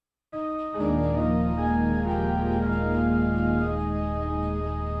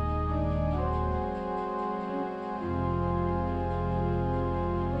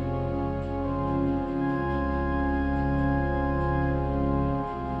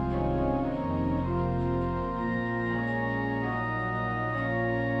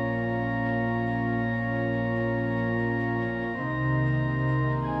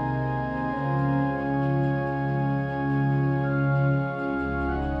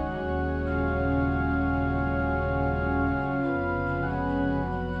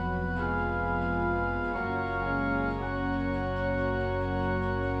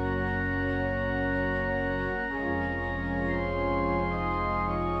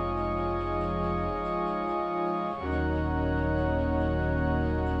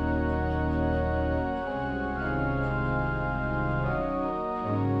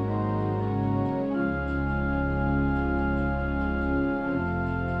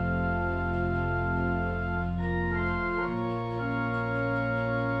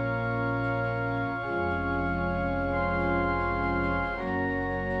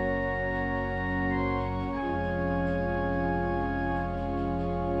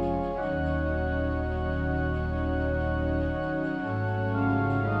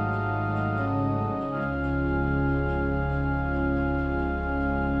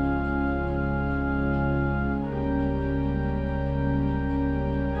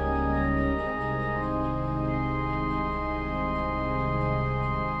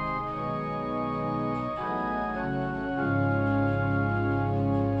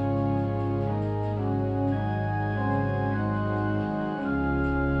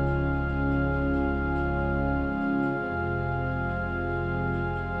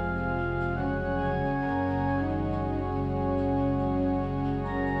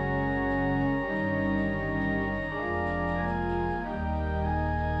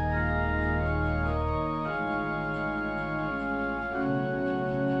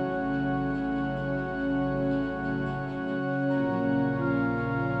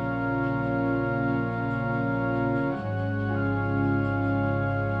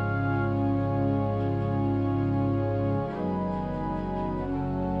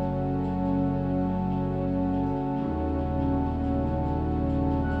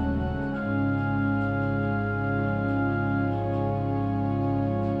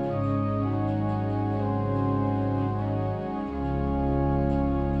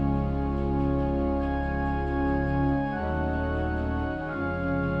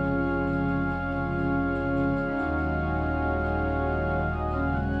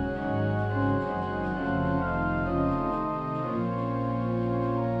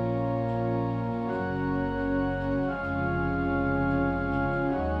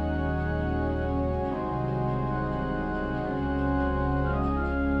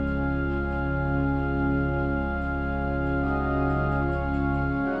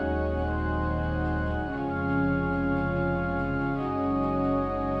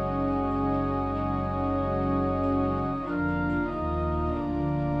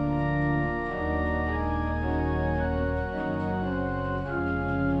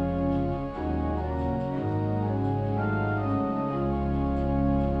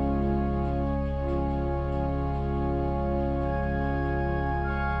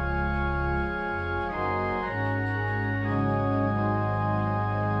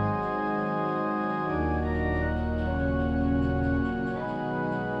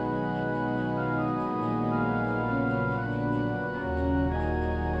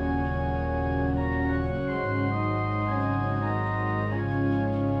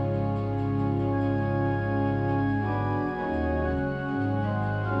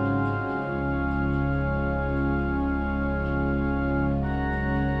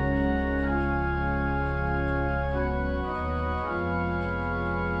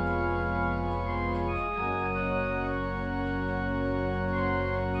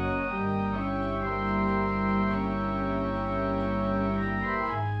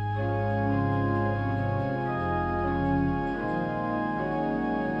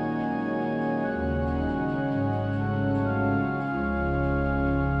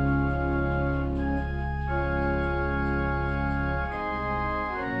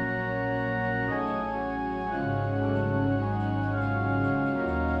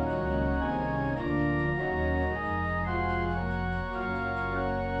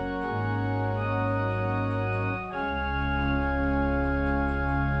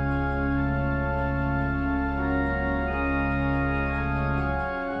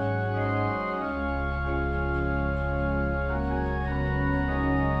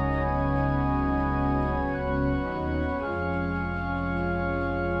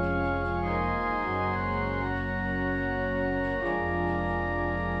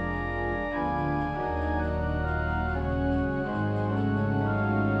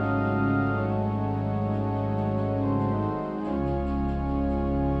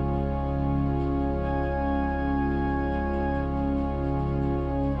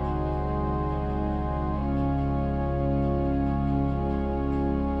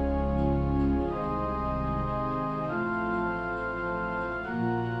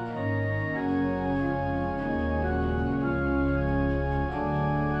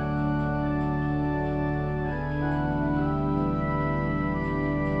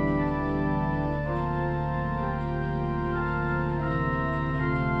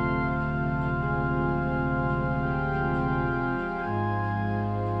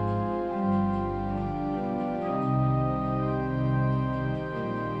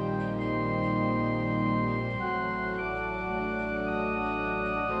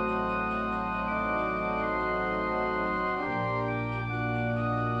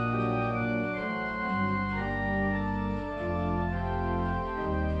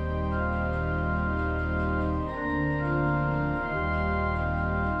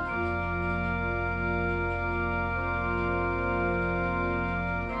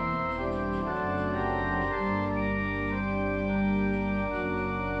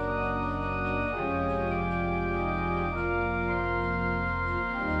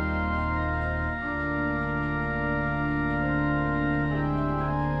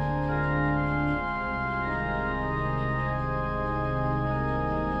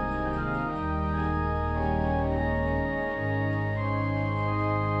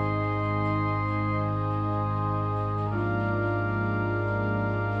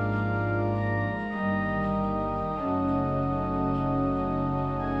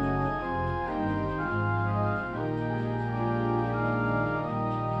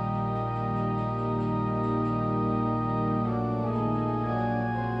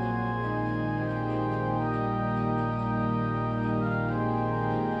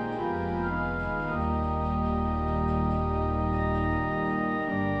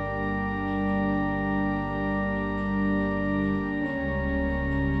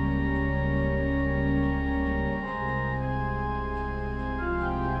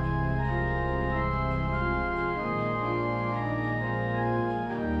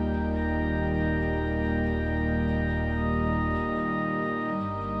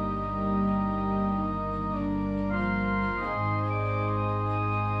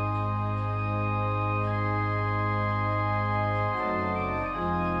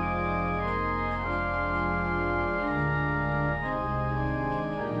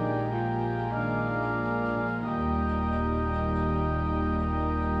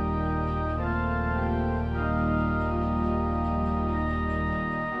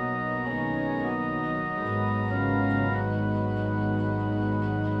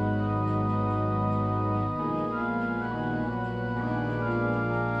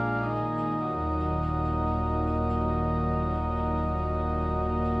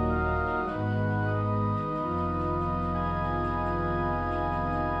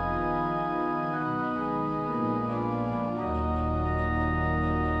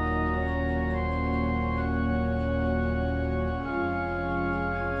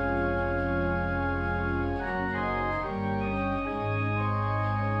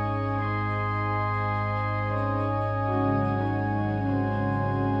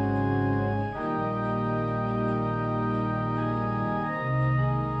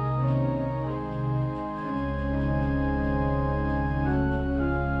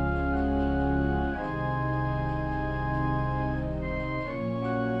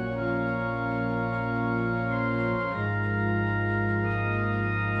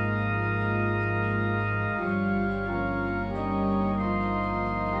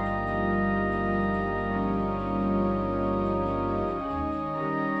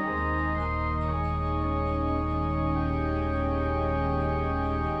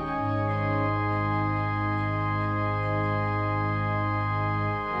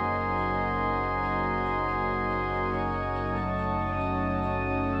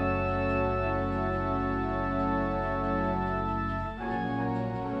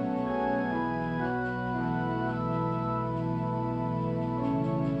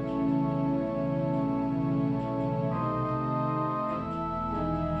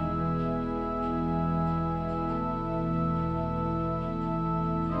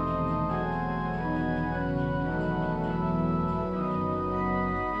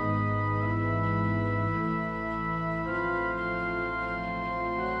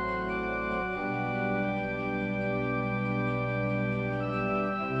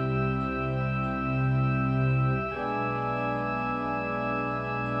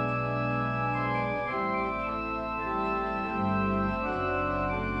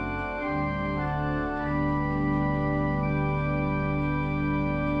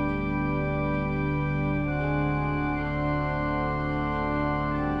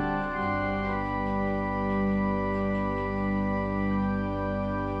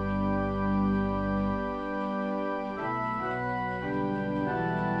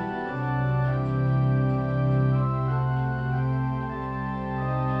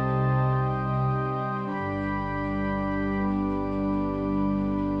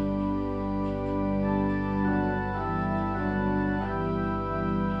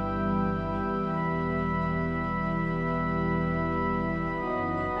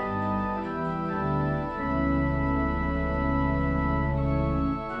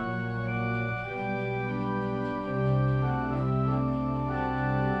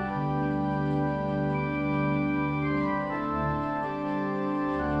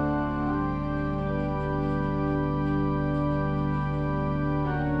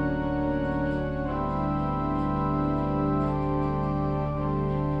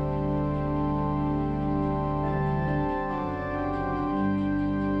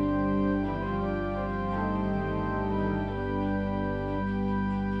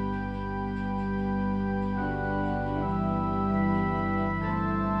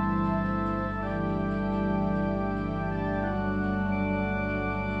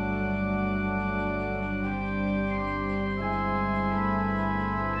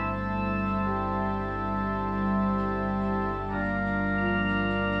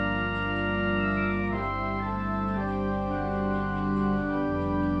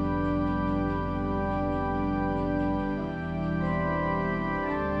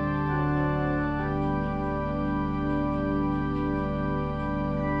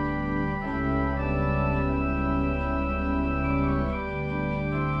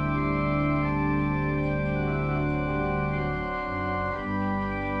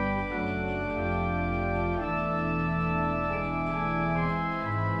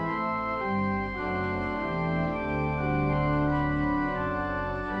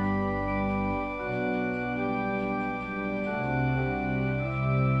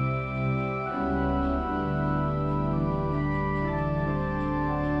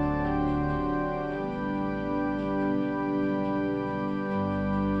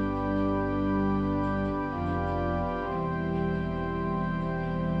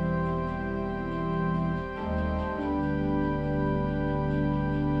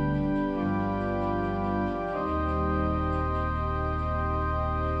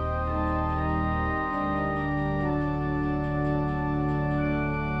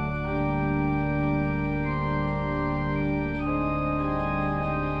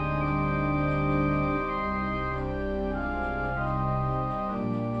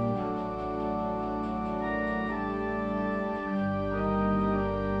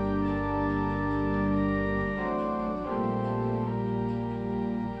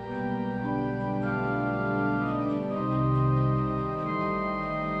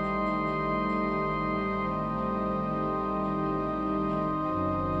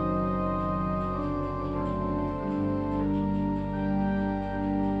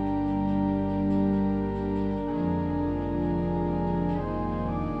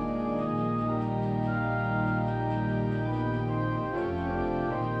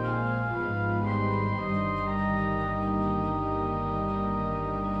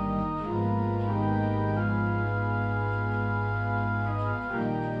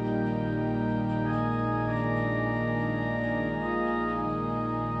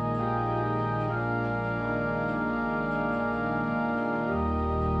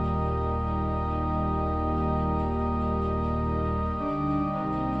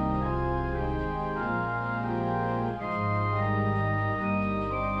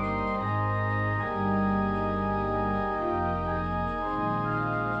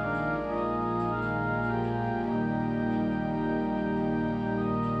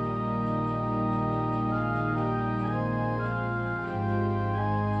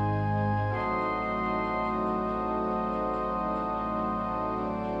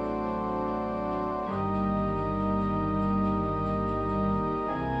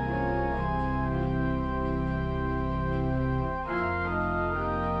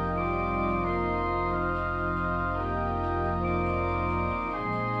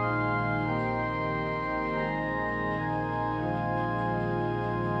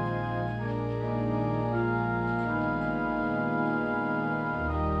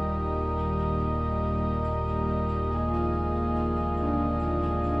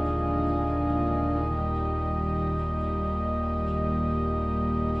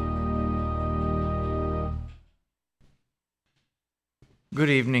Good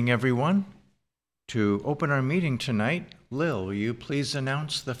evening, everyone. To open our meeting tonight, Lil, will you please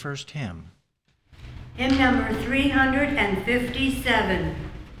announce the first hymn? Hymn number 357.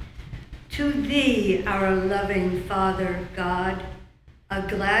 To thee, our loving Father God, a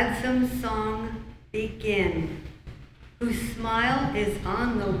gladsome song begin, whose smile is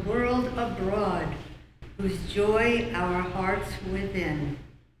on the world abroad, whose joy our hearts within.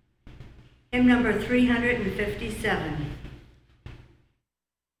 Hymn number 357.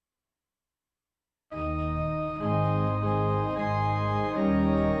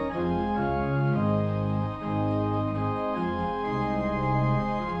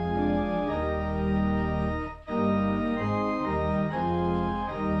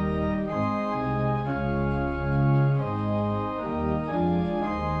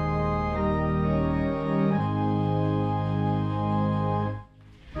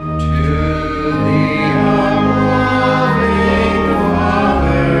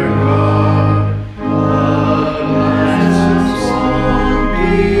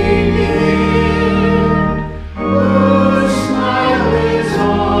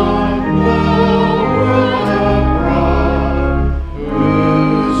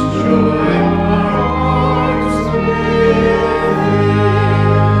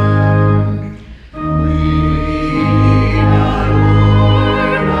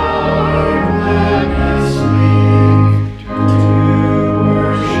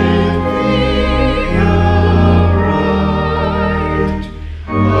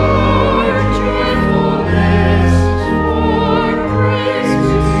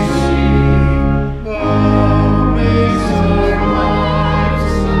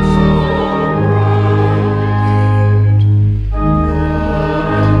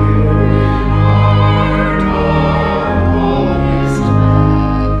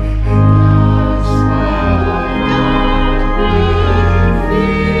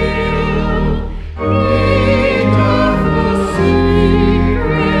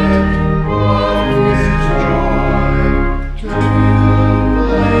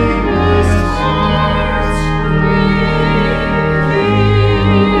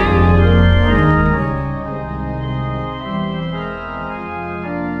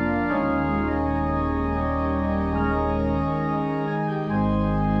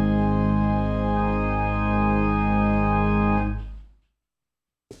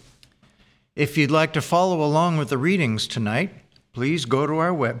 If you'd like to follow along with the readings tonight, please go to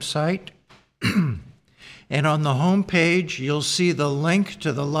our website. And on the home page, you'll see the link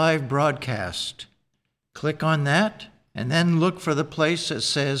to the live broadcast. Click on that, and then look for the place that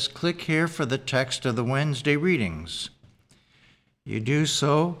says, click here for the text of the Wednesday readings. You do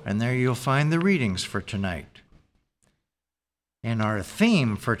so, and there you'll find the readings for tonight. And our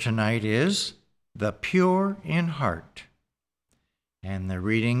theme for tonight is the pure in heart. And the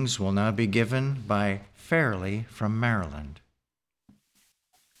readings will now be given by Fairley from Maryland.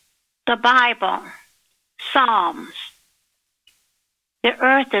 The Bible, Psalms. The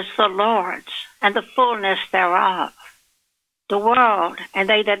earth is the Lord's, and the fullness thereof, the world, and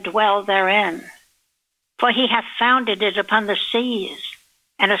they that dwell therein. For he hath founded it upon the seas,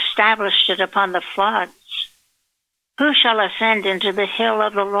 and established it upon the floods. Who shall ascend into the hill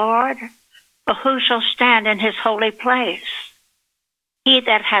of the Lord? Or who shall stand in his holy place? He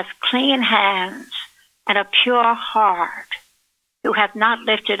that hath clean hands and a pure heart, who hath not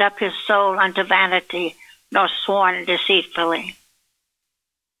lifted up his soul unto vanity, nor sworn deceitfully.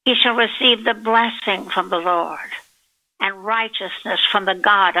 He shall receive the blessing from the Lord, and righteousness from the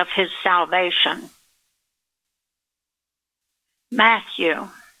God of his salvation. Matthew.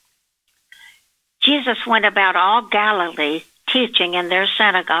 Jesus went about all Galilee, teaching in their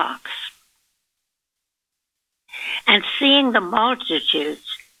synagogues. And seeing the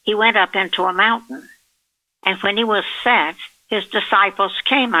multitudes, he went up into a mountain. And when he was set, his disciples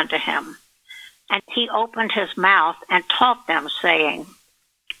came unto him. And he opened his mouth and taught them, saying,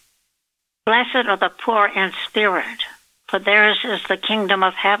 Blessed are the poor in spirit, for theirs is the kingdom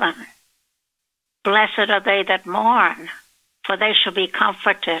of heaven. Blessed are they that mourn, for they shall be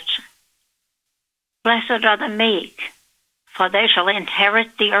comforted. Blessed are the meek, for they shall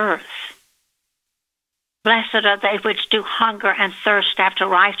inherit the earth. Blessed are they which do hunger and thirst after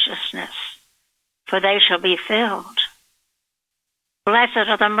righteousness, for they shall be filled. Blessed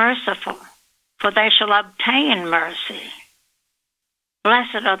are the merciful, for they shall obtain mercy.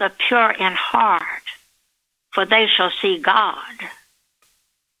 Blessed are the pure in heart, for they shall see God.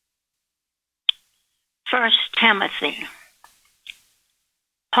 1 Timothy.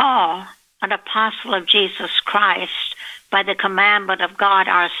 Paul, an apostle of Jesus Christ, by the commandment of God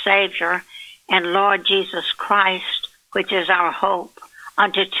our Savior, and Lord Jesus Christ, which is our hope,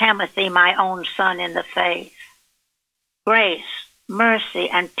 unto Timothy, my own son in the faith. Grace, mercy,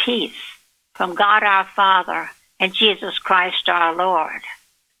 and peace from God our Father and Jesus Christ our Lord.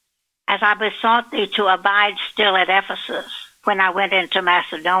 As I besought thee to abide still at Ephesus when I went into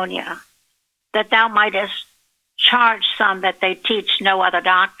Macedonia, that thou mightest charge some that they teach no other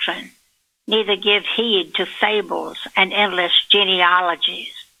doctrine, neither give heed to fables and endless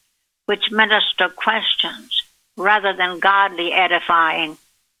genealogies, which minister questions rather than godly edifying,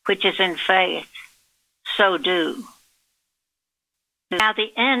 which is in faith, so do. Now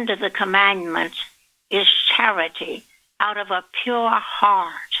the end of the commandment is charity out of a pure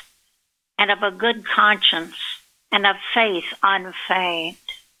heart, and of a good conscience, and of faith unfeigned.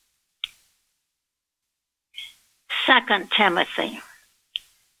 2 Timothy.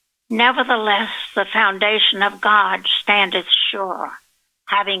 Nevertheless, the foundation of God standeth sure,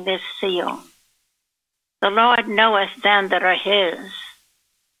 having this seal. The Lord knoweth them that are his,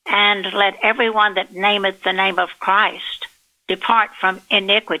 and let every one that nameth the name of Christ depart from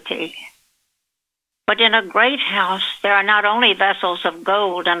iniquity. But in a great house there are not only vessels of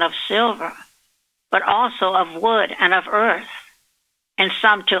gold and of silver, but also of wood and of earth, and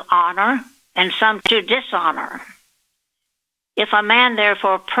some to honor, and some to dishonor. If a man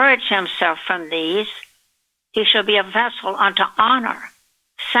therefore purge himself from these, he shall be a vessel unto honor,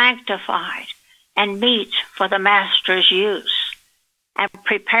 sanctified, and meet for the master's use, and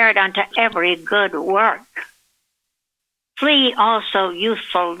prepared unto every good work. Flee also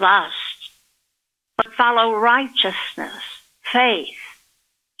youthful lusts, but follow righteousness, faith,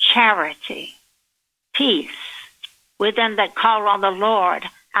 charity, peace, with them that call on the Lord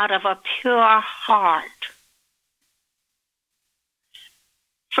out of a pure heart.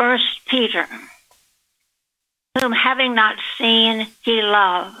 1 Peter, whom having not seen ye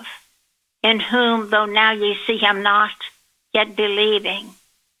love, in whom, though now ye see him not, yet believing,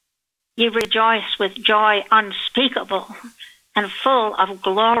 ye rejoice with joy unspeakable and full of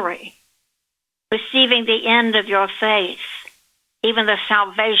glory, receiving the end of your faith, even the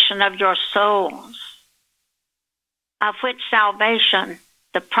salvation of your souls, of which salvation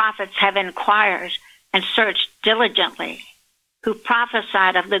the prophets have inquired and searched diligently, who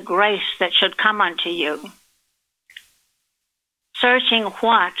prophesied of the grace that should come unto you, searching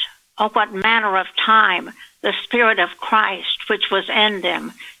what manner of time the Spirit of Christ, which was in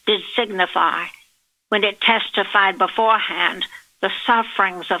them, did signify, when it testified beforehand the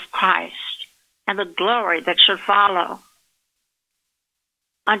sufferings of Christ and the glory that should follow,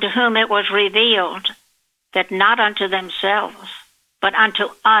 unto whom it was revealed that not unto themselves, but unto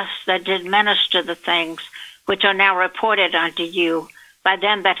us that did minister the things which are now reported unto you by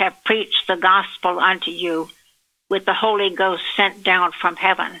them that have preached the gospel unto you with the Holy Ghost sent down from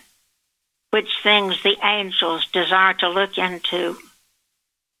heaven, which things the angels desire to look into.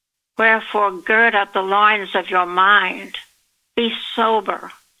 Wherefore gird up the loins of your mind, be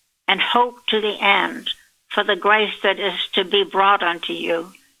sober, and hope to the end for the grace that is to be brought unto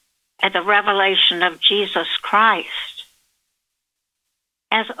you at the revelation of Jesus Christ.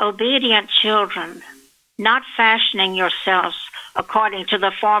 As obedient children, not fashioning yourselves according to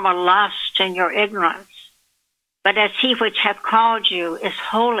the former lust in your ignorance, but as he which hath called you is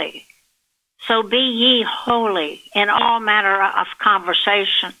holy, so be ye holy in all manner of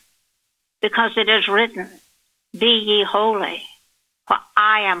conversation, because it is written, Be ye holy, for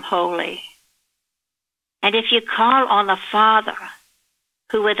I am holy. And if ye call on the Father,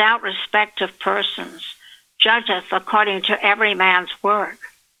 who without respect of persons judgeth according to every man's work,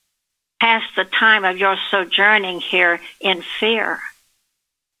 pass the time of your sojourning here in fear.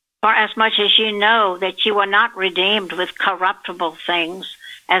 For as much as you know that you were not redeemed with corruptible things,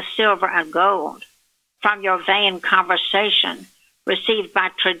 as silver and gold, from your vain conversation received by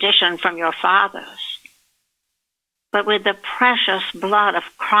tradition from your fathers, but with the precious blood of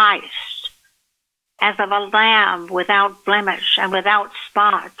Christ, as of a lamb without blemish and without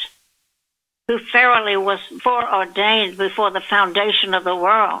spot, who verily was foreordained before the foundation of the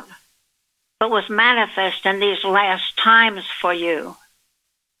world, but was manifest in these last times for you,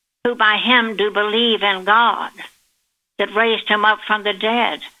 who by him do believe in God, that raised him up from the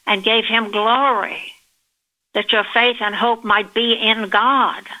dead and gave him glory, that your faith and hope might be in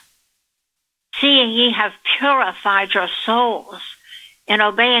God, seeing ye have purified your souls in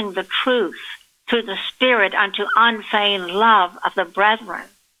obeying the truth through the Spirit unto unfeigned love of the brethren.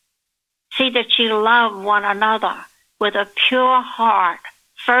 See that ye love one another with a pure heart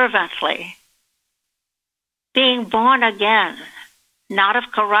fervently, being born again, not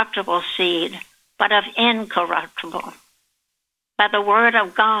of corruptible seed, but of incorruptible, by the word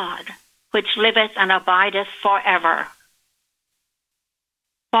of God, which liveth and abideth forever.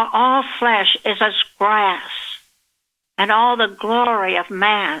 For all flesh is as grass, and all the glory of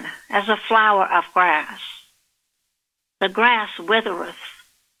man as a flower of grass. The grass withereth,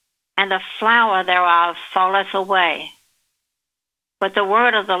 and the flower thereof falleth away. But the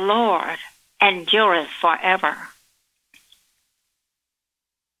word of the Lord endureth forever.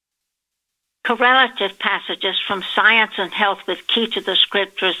 Correlative passages from Science and Health with Key to the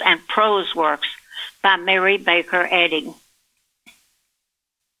Scriptures and Prose Works by Mary Baker Eddy.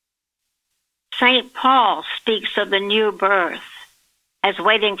 St. Paul speaks of the new birth as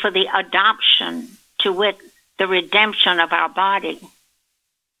waiting for the adoption, to wit, the redemption of our body.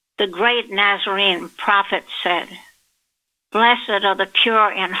 The great Nazarene prophet said, "Blessed are the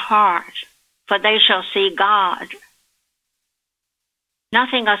pure in heart, for they shall see God."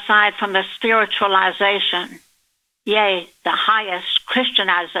 Nothing aside from the spiritualization, yea, the highest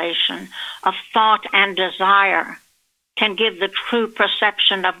Christianization of thought and desire, can give the true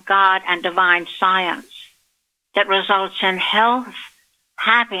perception of God and divine science that results in health,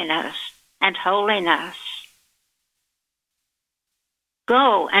 happiness, and holiness.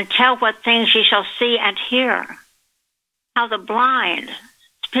 Go and tell what things ye shall see and hear, how the blind,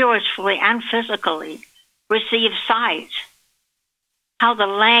 spiritually and physically, receive sight, how the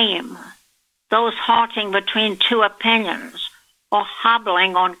lame, those halting between two opinions or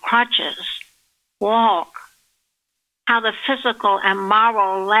hobbling on crutches, walk, how the physical and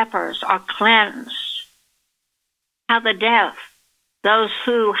moral lepers are cleansed, how the deaf, those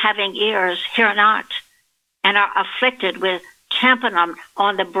who, having ears, hear not, and are afflicted with tympanum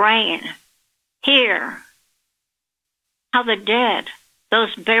on the brain, hear, how the dead,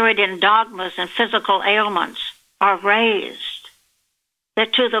 those buried in dogmas and physical ailments, are raised,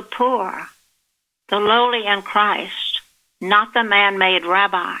 that to the poor, the lowly in Christ, not the man-made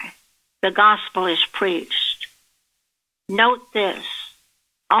rabbi, the gospel is preached. Note this,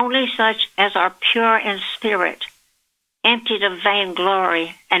 only such as are pure in spirit, emptied of vain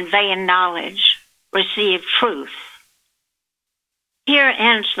glory and vain knowledge, receive truth. Here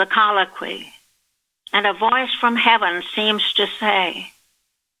ends the colloquy, and a voice from heaven seems to say,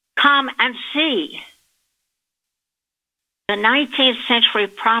 "Come and see." The 19th century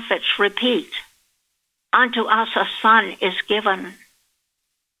prophets repeat, "Unto us a son is given."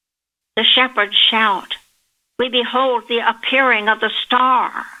 The shepherds shout, "We behold the appearing of the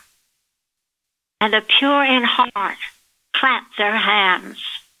star." And the pure in heart clap their hands.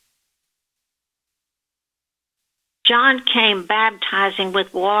 John came baptizing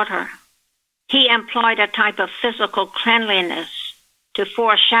with water. He employed a type of physical cleanliness to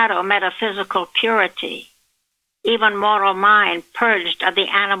foreshadow metaphysical purity, even moral mind purged of the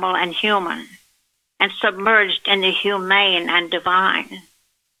animal and human, and submerged in the humane and divine,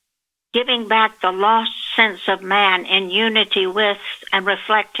 giving back the lost sense of man in unity with and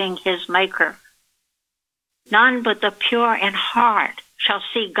reflecting his Maker. None but the pure in heart shall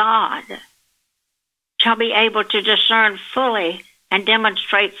see God, shall be able to discern fully and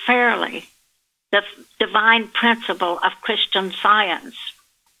demonstrate fairly the divine principle of Christian science.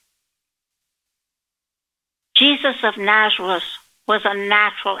 Jesus of Nazareth was a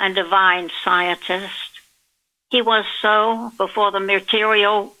natural and divine scientist. He was so before the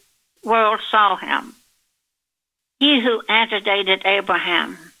material world saw him. He who antedated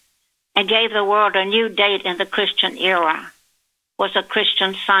Abraham and gave the world a new date in the Christian era was a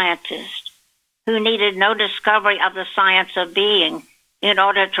Christian scientist who needed no discovery of the science of being in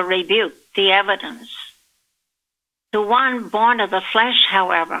order to rebuke the evidence. To one born of the flesh,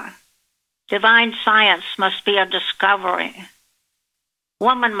 however, divine science must be a discovery.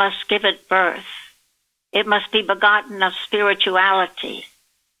 Woman must give it birth. It must be begotten of spirituality,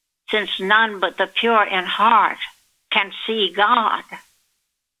 since none but the pure in heart can see God.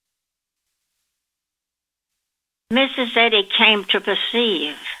 Mrs. Eddy came to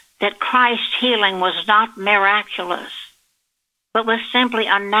perceive that Christ's healing was not miraculous, but was simply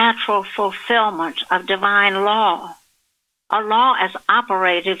a natural fulfillment of divine law, a law as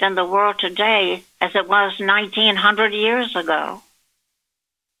operative in the world today as it was 1900 years ago.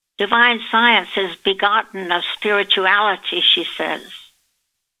 Divine science is begotten of spirituality, she says,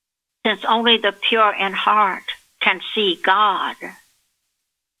 since only the pure in heart can see God.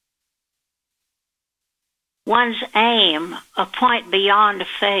 One's aim, a point beyond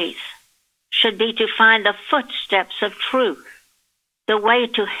faith, should be to find the footsteps of truth, the way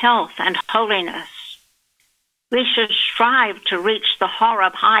to health and holiness. We should strive to reach the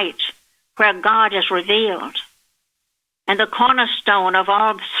Horeb height where God is revealed. And the cornerstone of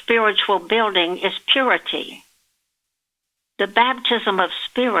all spiritual building is purity. The baptism of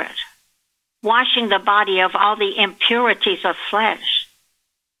spirit, washing the body of all the impurities of flesh,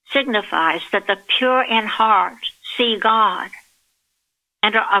 signifies that the pure in heart see God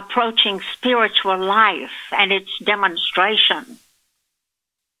and are approaching spiritual life and its demonstration.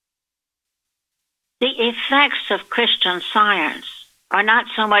 The effects of Christian Science are not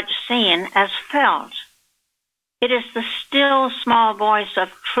so much seen as felt. It is the still small voice of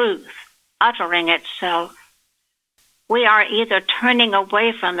truth uttering itself. We are either turning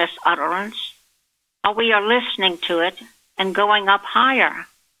away from this utterance, or we are listening to it and going up higher.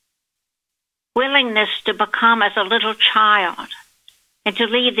 Willingness to become as a little child and to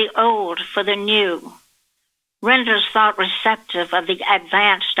leave the old for the new renders thought receptive of the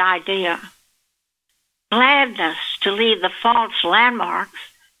advanced idea. Gladness to leave the false landmarks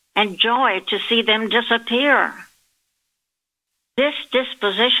and joy to see them disappear. This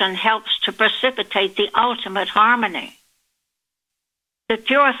disposition helps to precipitate the ultimate harmony. The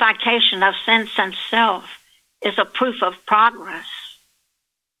purification of sense and self is a proof of progress.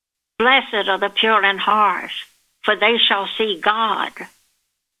 Blessed are the pure in heart, for they shall see God.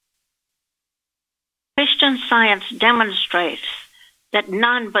 Christian Science demonstrates that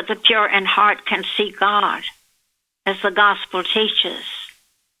none but the pure in heart can see God, as the gospel teaches.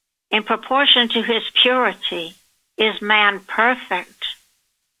 In proportion to his purity is man perfect,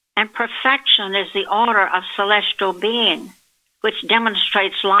 and perfection is the order of celestial being, which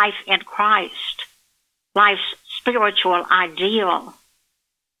demonstrates life in Christ, life's spiritual ideal.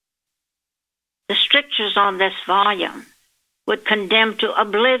 The strictures on this volume would condemn to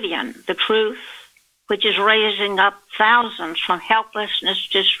oblivion the truth, which is raising up thousands from helplessness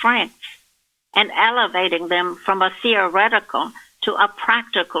to strength and elevating them from a theoretical to a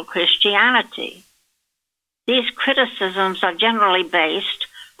practical Christianity. These criticisms are generally based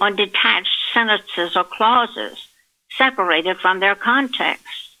on detached sentences or clauses separated from their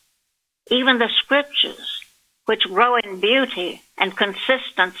context. Even the scriptures, which grow in beauty and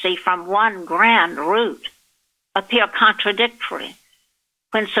consistency from one grand root, appear contradictory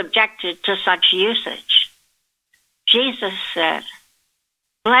when subjected to such usage. Jesus said,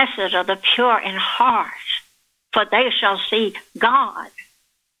 "Blessed are the pure in heart, for they shall see God."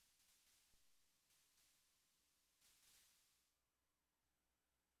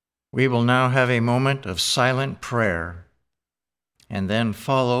 We will now have a moment of silent prayer and then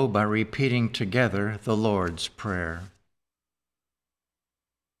follow by repeating together the Lord's Prayer.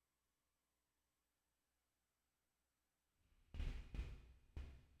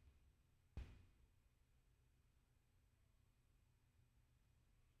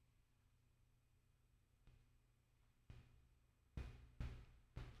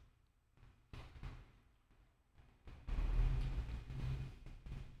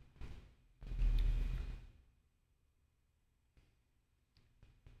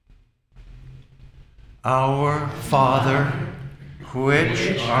 Our Father,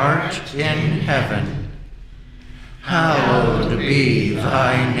 which art in heaven, hallowed be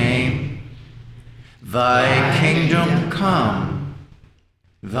thy name. Thy kingdom come,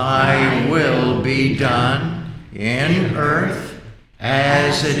 thy will be done in earth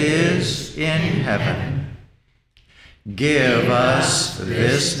as it is in heaven. Give us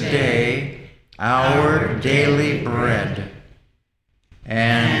this day our daily bread,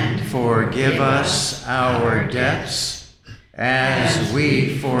 and forgive us our debts as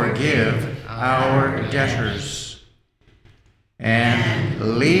we forgive our debtors.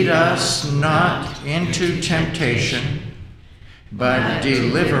 And lead us not into temptation, but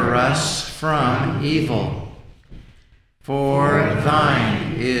deliver us from evil. For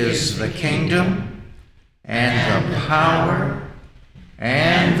thine is the kingdom, and the power,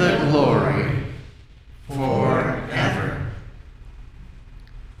 and the glory, forever.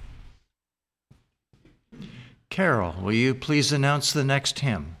 Carol, will you please announce the next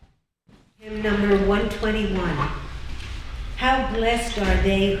hymn? Hymn number 121. How blessed are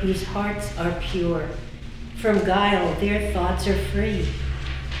they whose hearts are pure. From guile their thoughts are free.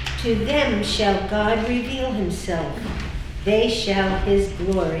 To them shall God reveal himself. They shall his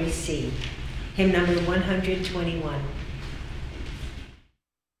glory see. Hymn number 121.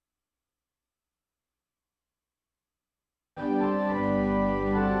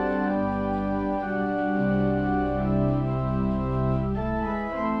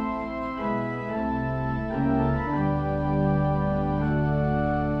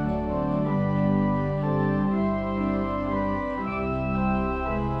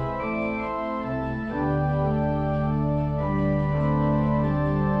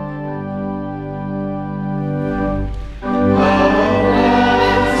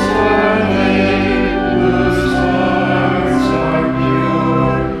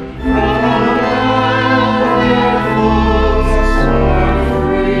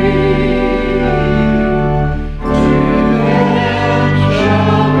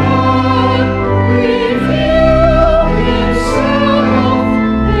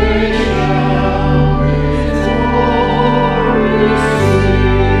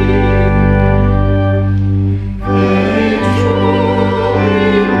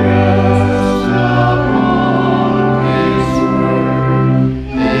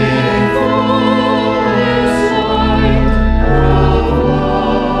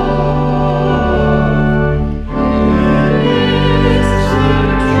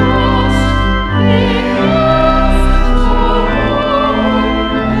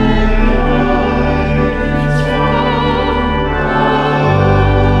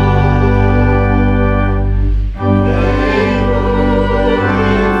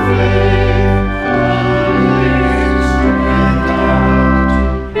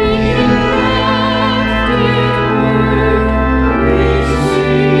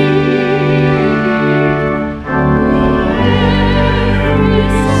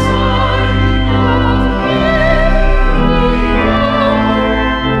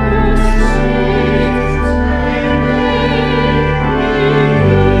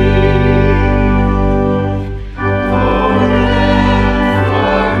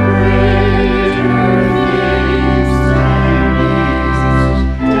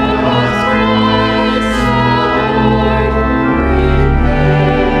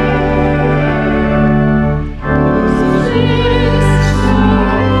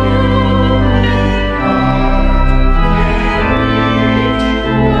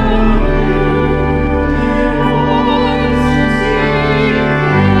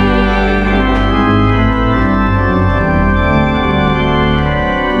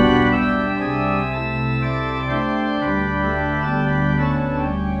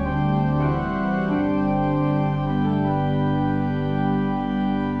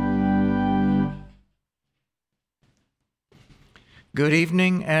 Good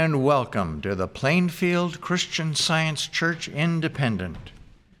evening and welcome to the Plainfield Christian Science Church Independent.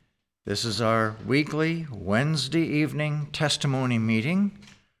 This is our weekly Wednesday evening testimony meeting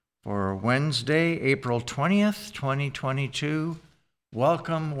for Wednesday, April 20th, 2022.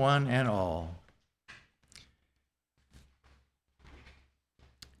 Welcome one and all.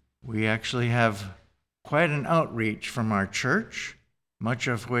 We actually have quite an outreach from our church, much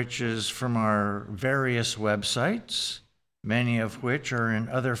of which is from our various websites, many of which are in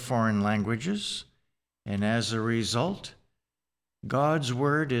other foreign languages, and as a result, God's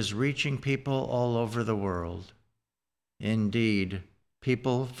Word is reaching people all over the world. Indeed,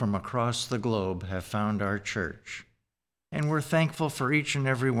 people from across the globe have found our church, and we're thankful for each and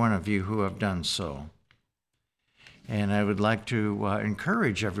every one of you who have done so. And I would like to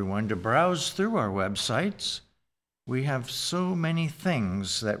encourage everyone to browse through our websites. We have so many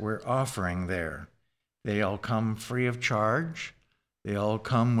things that we're offering there. They all come free of charge. They all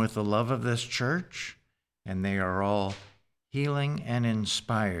come with the love of this church, and they are all healing and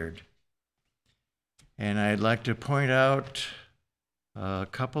inspired. And I'd like to point out a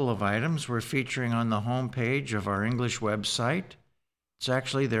couple of items we're featuring on the homepage of our English website.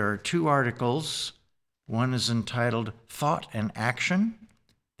 There are two articles. One is entitled Thought and Action.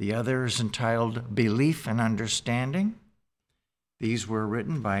 The other is entitled Belief and Understanding. These were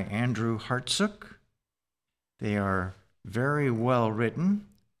written by Andrew Hartsook. They are very well written,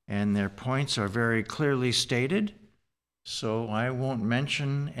 and their points are very clearly stated, so I won't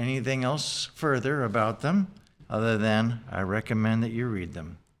mention anything else further about them, other than I recommend that you read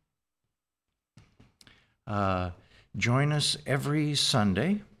them. Join us every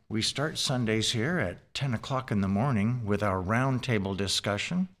Sunday. We start Sundays here at 10 o'clock in the morning with our roundtable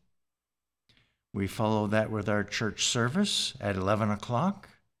discussion. We follow that with our church service at 11 o'clock.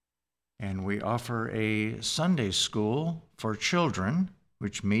 And we offer a Sunday school for children,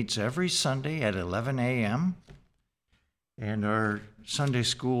 which meets every Sunday at 11 a.m. And our Sunday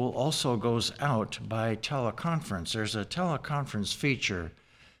school also goes out by teleconference. There's a teleconference feature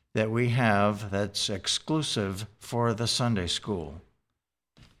that we have that's exclusive for the Sunday school.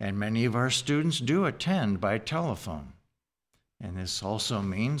 And many of our students do attend by telephone. And this also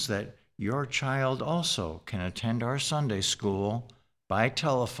means that your child also can attend our Sunday school by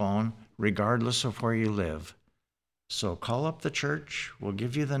telephone regardless of where you live. So call up the church. We'll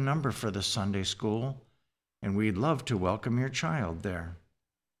give you the number for the Sunday school, and we'd love to welcome your child there.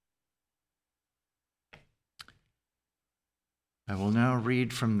 I will now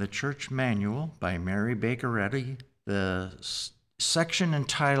read from the Church Manual by Mary Baker Eddy, the section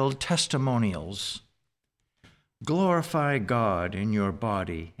entitled Testimonials. Glorify God in your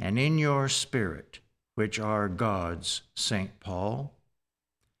body and in your spirit, which are God's, St. Paul.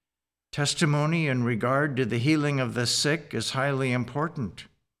 Testimony in regard to the healing of the sick is highly important.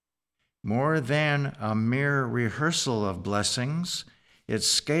 More than a mere rehearsal of blessings, it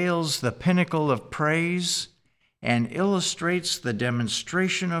scales the pinnacle of praise and illustrates the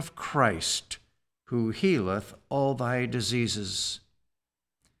demonstration of Christ, who healeth all thy diseases.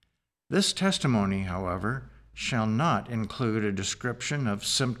 This testimony, however, shall not include a description of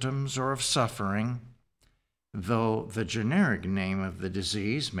symptoms or of suffering, though the generic name of the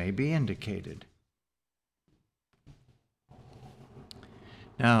disease may be indicated.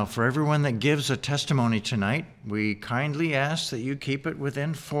 Now, for everyone that gives a testimony tonight, we kindly ask that you keep it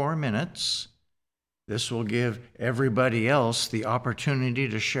within 4 minutes. This will give everybody else the opportunity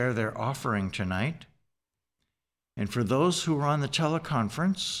to share their offering tonight. And for those who are on the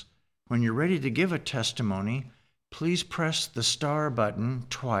teleconference, when you're ready to give a testimony, please press the star button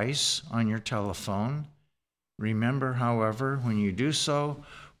twice on your telephone. Remember, however, when you do so,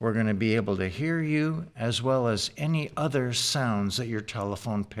 we're going to be able to hear you as well as any other sounds that your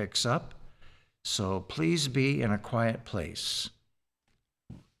telephone picks up. So please be in a quiet place.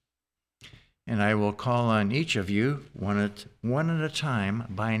 And I will call on each of you one at a time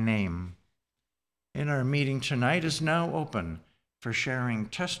by name. And our meeting tonight is now open for sharing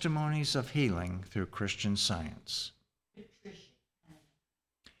testimonies of healing through Christian Science.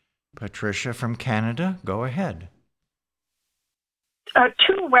 Patricia from Canada, go ahead.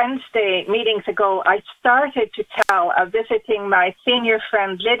 2 Wednesday meetings ago, I started to tell of visiting my senior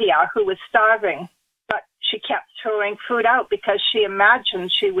friend Lydia, who was starving, but she kept throwing food out because she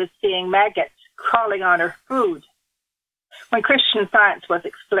imagined she was seeing maggots crawling on her food. When Christian Science was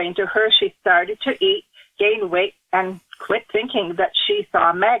explained to her, she started to eat, gain weight, and quit thinking that she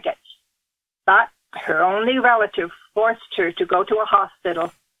saw maggots. But her only relative forced her to go to a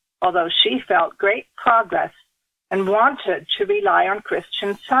hospital, although she felt great progress and wanted to rely on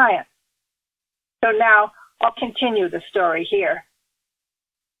Christian Science. So now I'll continue the story here.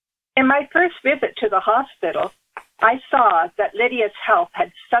 In my first visit to the hospital, I saw that Lydia's health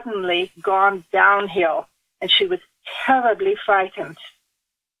had suddenly gone downhill, and she was terribly frightened.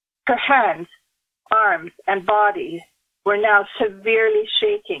 Her hands, arms, and body were now severely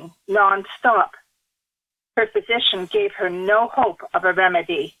shaking non-stop. Her physician gave her no hope of a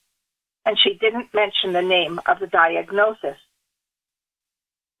remedy, and she didn't mention the name of the diagnosis.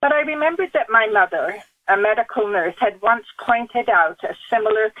 But I remembered that my mother, a medical nurse, had once pointed out a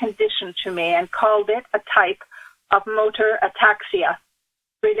similar condition to me and called it a type of motor ataxia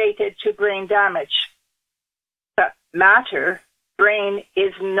related to brain damage. But matter, brain,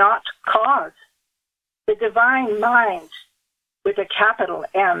 is not cause. The divine mind, with a capital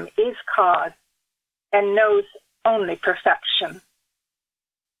M, is cause and knows only perfection.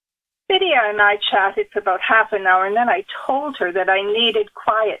 Lydia and I chatted for about half an hour, and then I told her that I needed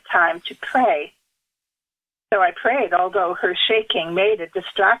quiet time to pray. So I prayed, although her shaking made a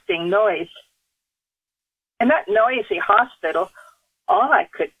distracting noise. In that noisy hospital, all I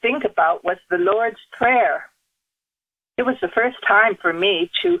could think about was the Lord's Prayer. It was the first time for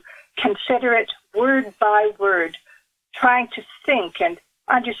me to consider it word by word, trying to think and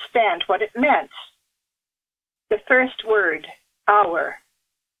understand what it meant. The first word, our,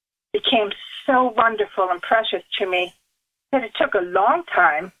 became so wonderful and precious to me that it took a long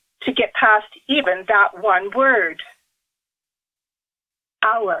time to get past even that one word.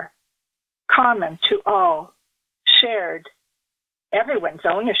 Our, common to all, shared, everyone's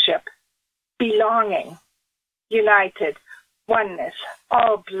ownership, belonging, united, oneness,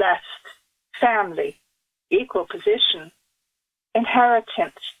 all blessed, family, equal position,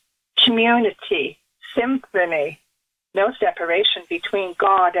 inheritance, community, symphony, no separation between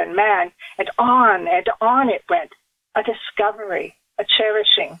God and man, and on it went, a discovery, a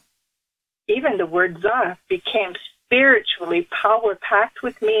cherishing. Even the word "the" became spiritually power-packed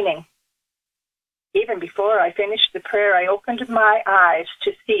with meaning. Even before I finished the prayer, I opened my eyes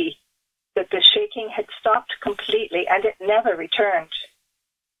to see that the shaking had stopped completely and it never returned.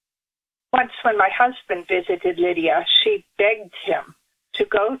 Once when my husband visited Lydia, she begged him to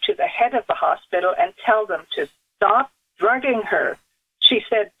go to the head of the hospital and tell them to stop drugging her. She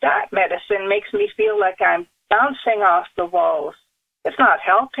said, "That medicine makes me feel like I'm bouncing off the walls. It's not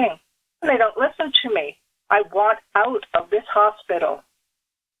helping, and they don't listen to me. I want out of this hospital."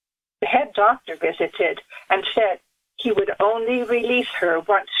 The head doctor visited and said he would only release her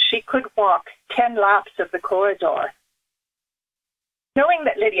once she could walk 10 laps of the corridor. Knowing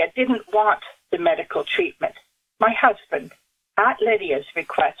that Lydia didn't want the medical treatment, my husband, at Lydia's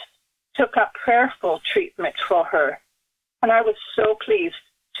request, took up prayerful treatment for her, and I was so pleased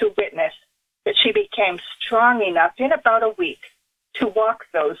to witness that she became strong enough in about a week to walk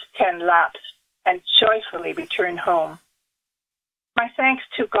those 10 laps and joyfully return home. My thanks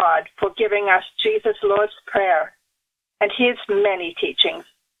to God for giving us Jesus' Lord's Prayer and his many teachings,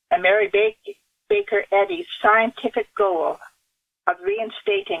 and Mary Baker Eddy's scientific goal of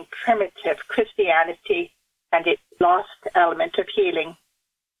reinstating primitive Christianity and its lost element of healing.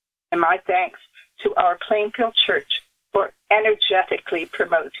 And my thanks to our Plainfield Church for energetically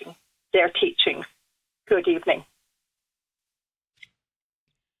promoting their teachings. Good evening.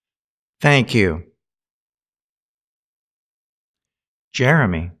 Thank you.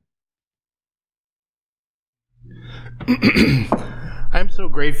 Jeremy. I'm so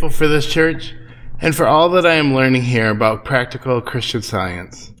grateful for this church and for all that I am learning here about practical Christian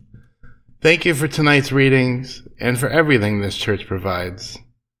Science. Thank you for tonight's readings and for everything this church provides.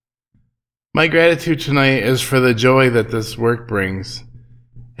 My gratitude tonight is for the joy that this work brings,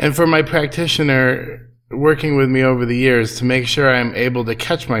 and for my practitioner working with me over the years to make sure I am able to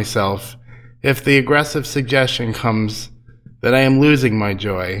catch myself if the aggressive suggestion comes that I am losing my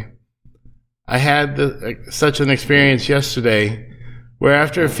joy. I had such an experience yesterday where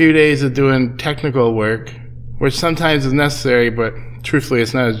after a few days of doing technical work, which sometimes is necessary, but truthfully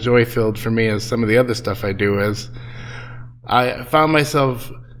it's not as joy-filled for me as some of the other stuff I do is, I found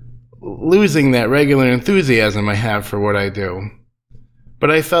myself losing that regular enthusiasm I have for what I do.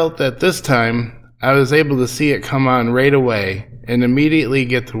 But I felt that this time I was able to see it come on right away and immediately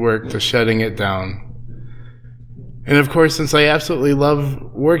get to work to shutting it down. And of course, since I absolutely love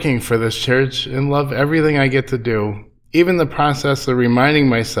working for this church and love everything I get to do, even the process of reminding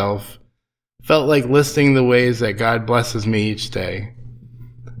myself felt like listing the ways that God blesses me each day.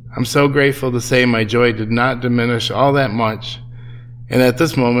 I'm so grateful to say my joy did not diminish all that much, and at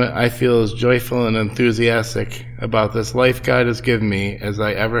this moment I feel as joyful and enthusiastic about this life God has given me as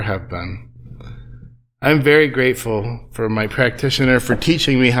I ever have been. I'm very grateful for my practitioner for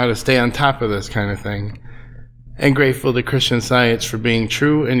teaching me how to stay on top of this kind of thing. and grateful to Christian Science for being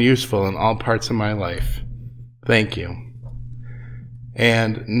true and useful in all parts of my life. Thank you.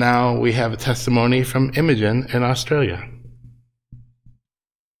 And now we have a testimony from Imogen in Australia.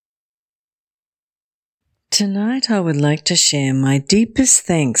 Tonight I would like to share my deepest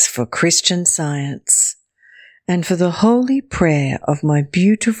thanks for Christian Science and for the holy prayer of my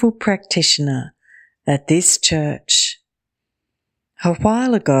beautiful practitioner at this church. A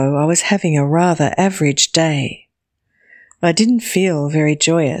while ago I was having a rather average day. I didn't feel very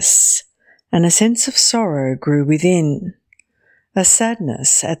joyous, and a sense of sorrow grew within, a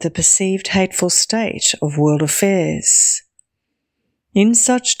sadness at the perceived hateful state of world affairs. In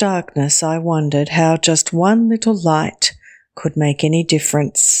such darkness I wondered how just one little light could make any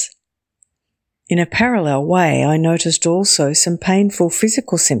difference. In a parallel way, I noticed also some painful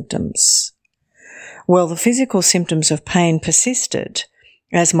physical symptoms. Well, the physical symptoms of pain persisted,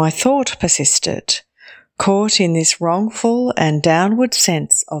 as my thought persisted, caught in this wrongful and downward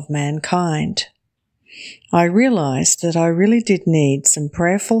sense of mankind. I realized that I really did need some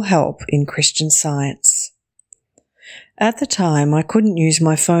prayerful help in Christian Science. At the time, I couldn't use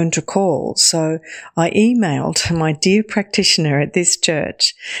my phone to call, so I emailed my dear practitioner at this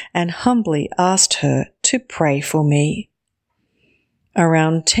church and humbly asked her to pray for me.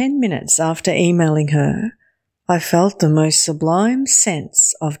 Around 10 minutes after emailing her, I felt the most sublime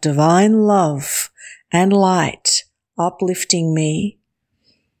sense of divine love and light uplifting me.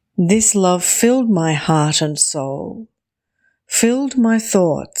 This love filled my heart and soul, filled my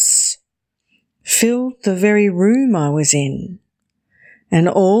thoughts, filled the very room I was in, and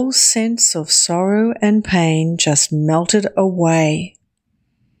all sense of sorrow and pain just melted away.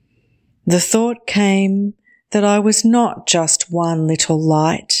 The thought came that I was not just one little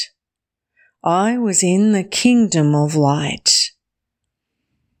light. I was in the kingdom of light.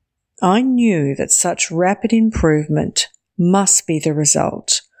 I knew that such rapid improvement must be the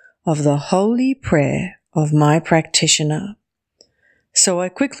result of the holy prayer of my practitioner. So I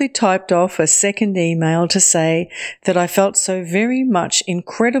quickly typed off a second email to say that I felt so very much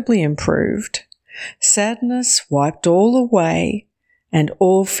incredibly improved. Sadness wiped all away and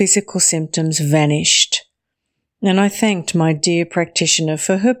all physical symptoms vanished. And I thanked my dear practitioner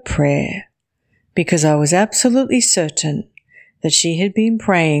for her prayer, because I was absolutely certain that she had been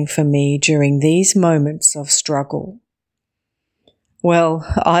praying for me during these moments of struggle. Well,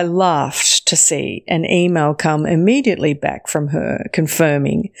 I laughed to see an email come immediately back from her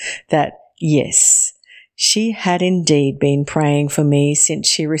confirming that, yes, she had indeed been praying for me since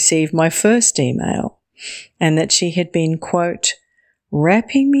she received my first email, and that she had been, quote,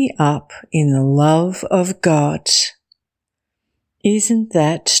 wrapping me up in the love of God. Isn't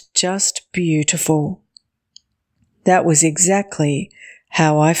that just beautiful? That was exactly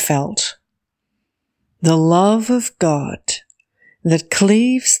how I felt. The love of God that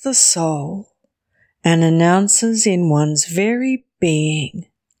cleaves the soul and announces in one's very being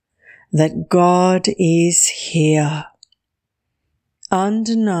that God is here.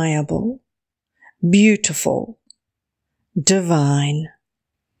 Undeniable, beautiful, divine.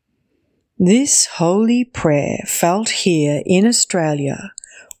 This holy prayer felt here in Australia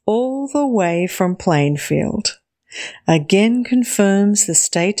all the way from Plainfield again confirms the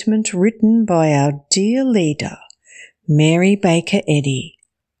statement written by our dear leader, Mary Baker Eddy,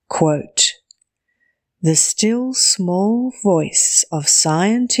 quote, "The still small voice of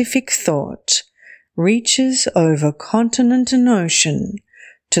scientific thought reaches over continent and ocean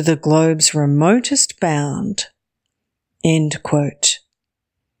to the globe's remotest bound." End quote.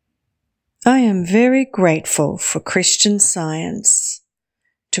 I am very grateful for Christian Science,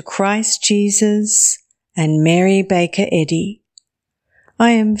 to Christ Jesus and Mary Baker Eddy.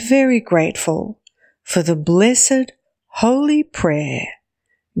 I am very grateful for the blessed holy prayer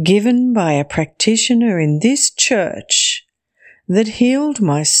given by a practitioner in this church that healed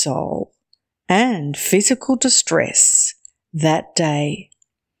my soul and physical distress that day.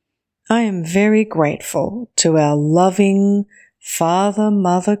 I am very grateful to our loving Father,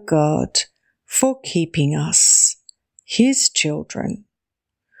 Mother God for keeping us, His children,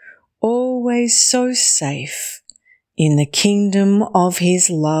 always so safe in the kingdom of His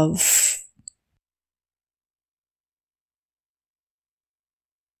love.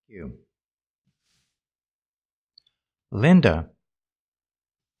 You. Linda.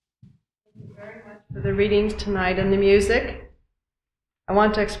 Thank you very much for the readings tonight and the music. I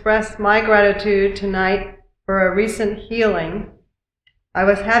want to express my gratitude tonight for a recent healing. I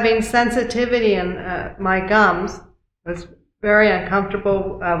was having sensitivity in my gums. It was very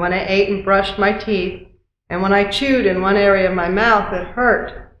uncomfortable when I ate and brushed my teeth. And when I chewed in one area of my mouth, it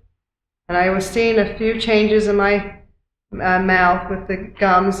hurt. and I was seeing a few changes in my mouth with the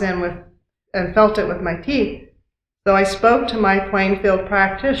gums and felt it with my teeth. So I spoke to my Plainfield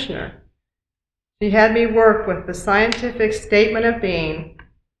practitioner. She had me work with the scientific statement of being,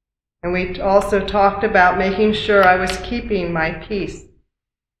 and we also talked about making sure I was keeping my peace.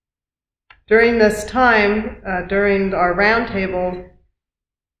 During this time, during our roundtable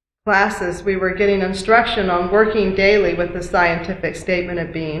classes, we were getting instruction on working daily with the scientific statement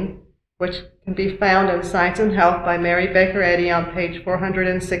of being, which can be found in Science and Health by Mary Baker Eddy on page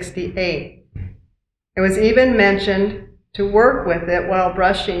 468. It was even mentioned to work with it while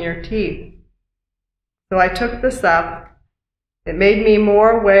brushing your teeth. So I took this up. It made me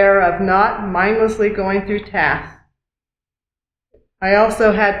more aware of not mindlessly going through tasks. I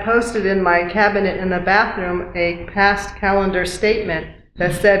also had posted in my cabinet in the bathroom a past calendar statement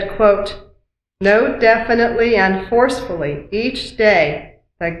that said, quote, "Know definitely and forcefully each day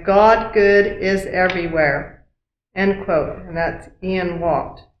that God good is everywhere," end quote, and that's Ian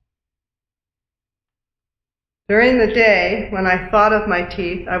Watt. During the day, when I thought of my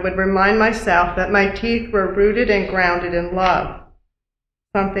teeth, I would remind myself that my teeth were rooted and grounded in love,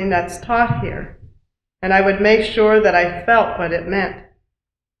 something that's taught here, and I would make sure that I felt what it meant.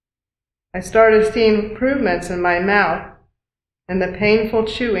 I started seeing improvements in my mouth, and the painful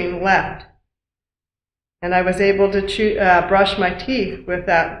chewing left, and I was able to brush my teeth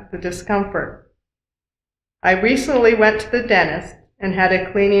without the discomfort. I recently went to the dentist and had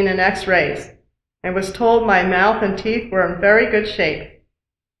a cleaning and x-rays, and was told my mouth and teeth were in very good shape.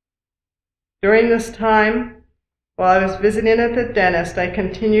 During this time, while I was visiting at the dentist, I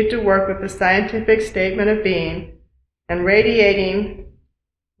continued to work with the scientific statement of being and radiating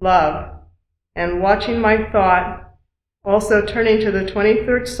love and watching my thought, also turning to the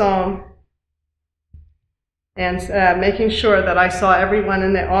 23rd Psalm and making sure that I saw everyone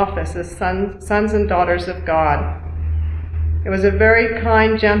in the office as sons and daughters of God. It was a very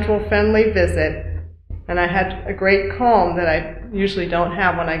kind, gentle, friendly visit, and I had a great calm that I usually don't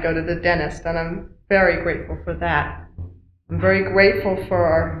have when I go to the dentist, and I'm very grateful for that. I'm very grateful for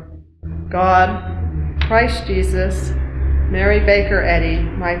our God, Christ Jesus, Mary Baker Eddy,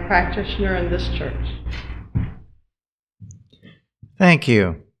 my practitioner in this church. Thank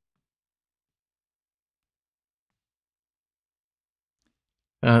you.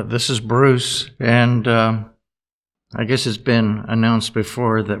 This is Bruce, and I guess it's been announced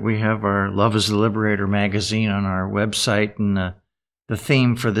before that we have our Love is the Liberator magazine on our website, and the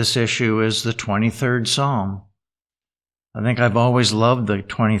theme for this issue is the 23rd Psalm. I think I've always loved the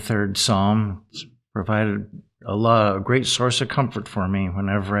 23rd Psalm. It's provided a great source of comfort for me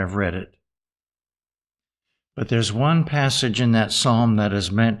whenever I've read it. But there's one passage in that psalm that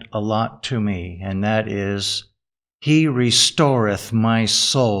has meant a lot to me, and that is, "He restoreth my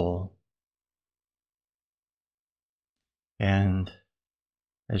soul." And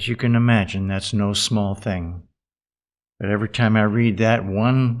as you can imagine, that's no small thing. But every time I read that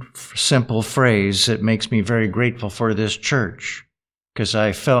one simple phrase, it makes me very grateful for this church, because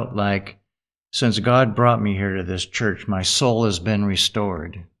I felt like since God brought me here to this church, my soul has been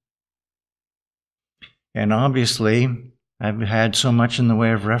restored. And obviously, I've had so much in the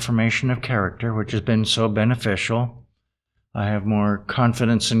way of reformation of character, which has been so beneficial. I have more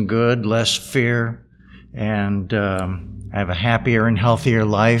confidence in good, less fear, and I have a happier and healthier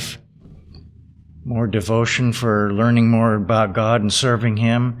life, more devotion for learning more about God and serving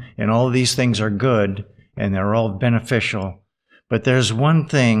Him, and all of these things are good, and they're all beneficial. But there's one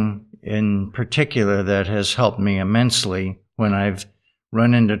thing in particular that has helped me immensely when I've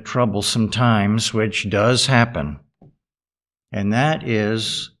run into troublesome times, which does happen. And that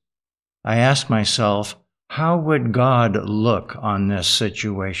is, I ask myself, how would God look on this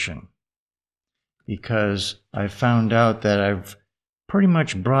situation? Because I found out that I've pretty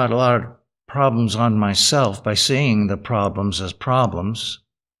much brought a lot of problems on myself by seeing the problems as problems,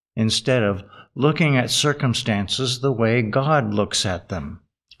 instead of looking at circumstances the way God looks at them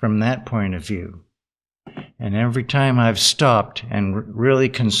from that point of view. And every time I've stopped and really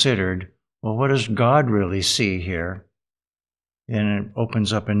considered, well, what does God really see here? Then it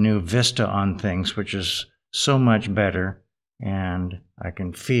opens up a new vista on things, which is so much better, and I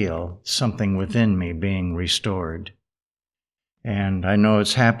can feel something within me being restored. And I know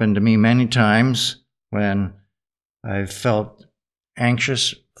it's happened to me many times when I've felt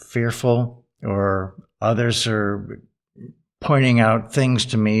anxious, fearful, or others are pointing out things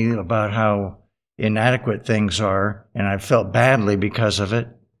to me about how inadequate things are, and I've felt badly because of it.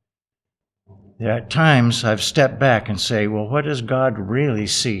 At times, I've stepped back and say, well, what does God really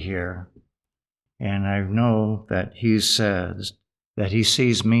see here? And I know that He says that he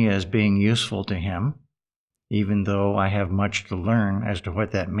sees me as being useful to him, even though I have much to learn as to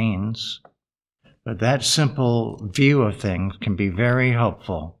what that means. But that simple view of things can be very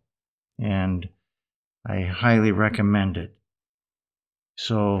helpful, and I highly recommend it.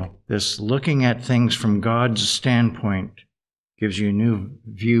 So this looking at things from God's standpoint gives you a new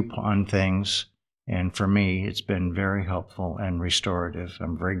view on things, and for me, it's been very helpful and restorative.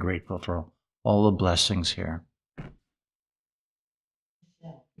 I'm very grateful for all the blessings here.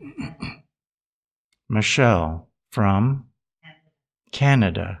 Michelle from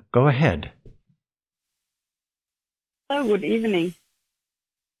Canada, go ahead. Hello, good evening.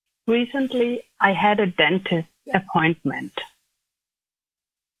 Recently, I had a dentist appointment.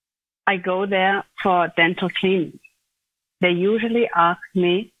 I go there for dental cleaning. They usually ask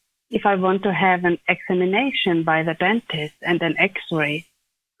me if I want to have an examination by the dentist and an x-ray.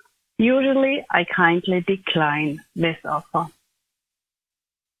 Usually, I kindly decline this offer.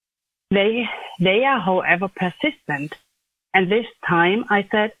 They are, however, persistent, and this time I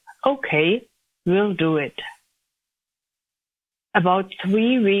said, okay, we'll do it. About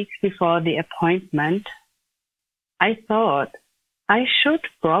 3 weeks before the appointment, I thought I should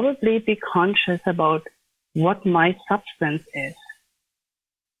probably be conscious about what my substance is.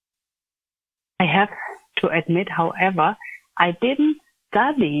 I have to admit, however, I didn't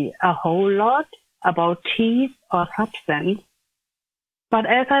study a whole lot about teeth or substance, but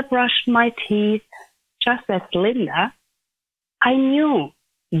as I brushed my teeth, just as Linda, I knew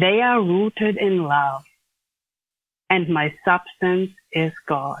they are rooted in love, and my substance is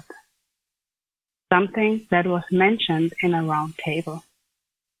God. Something that was mentioned in a round table.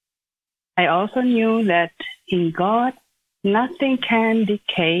 I also knew that in God nothing can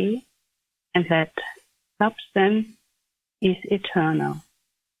decay and that substance is eternal.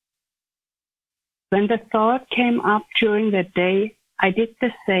 When the thought came up during the day, I did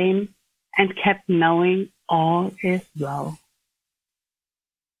the same and kept knowing all is well.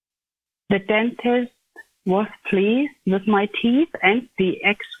 The dentist was pleased with my teeth and the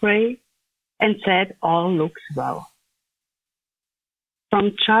x-ray and said all looks well.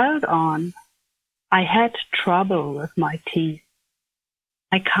 From child on, I had trouble with my teeth.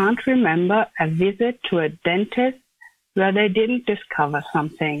 I can't remember a visit to a dentist where they didn't discover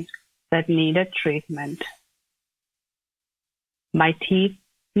something that needed treatment. My teeth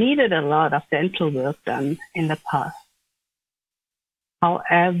needed a lot of dental work done in the past.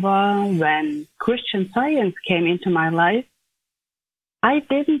 However, when Christian Science came into my life, I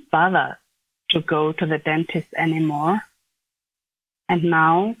didn't bother to go to the dentist anymore. And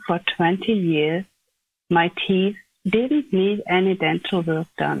now, for 20 years, my teeth didn't need any dental work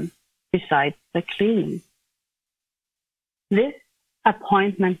done besides the cleaning. This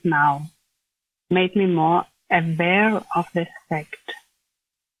appointment now made me more aware of this fact,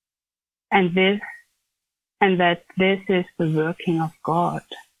 and that this is the working of God.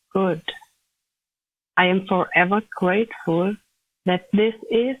 Good. I am forever grateful that this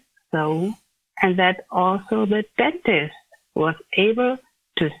is so, and that also the dentist was able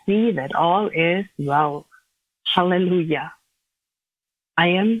to see that all is well. Hallelujah. I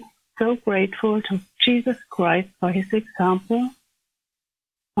am so grateful to Jesus Christ for his example,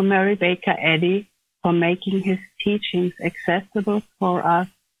 for Mary Baker Eddy for making his teachings accessible for us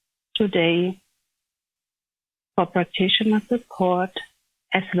today, for practitioner support,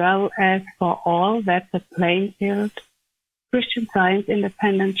 as well as for all that the Plainfield Christian Science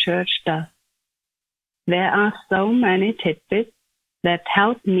Independent Church does. There are so many tidbits that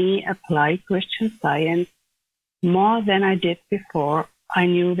help me apply Christian Science more than I did before I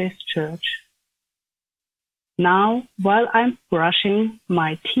knew this church. Now, while I'm brushing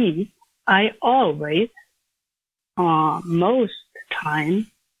my teeth, I always, or most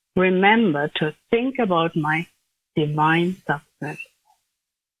time, remember to think about my divine substance.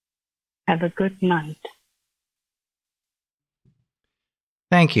 Have a good night.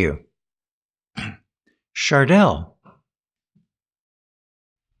 Thank you. Chardell.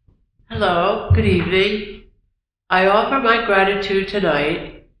 Hello, good evening. I offer my gratitude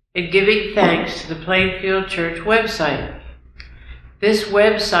tonight in giving thanks to the Plainfield Church website. This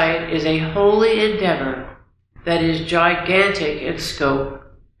website is a holy endeavor that is gigantic in scope,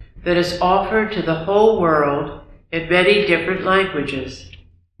 that is offered to the whole world in many different languages.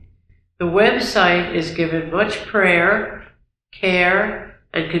 The website is given much prayer, care,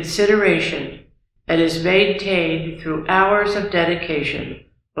 and consideration, and is maintained through hours of dedication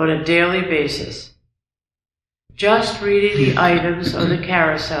on a daily basis. Just reading the items on the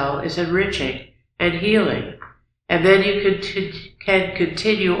carousel is enriching and healing, and then you can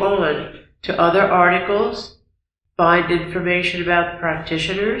continue on to other articles, find information about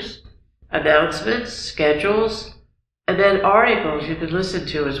practitioners, announcements, schedules, and then articles you can listen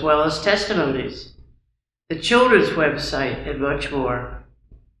to as well as testimonies, the children's website, and much more.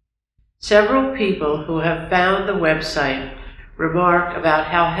 Several people who have found the website remark about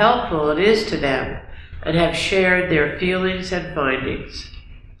how helpful it is to them and have shared their feelings and findings.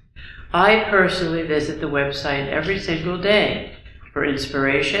 I personally visit the website every single day for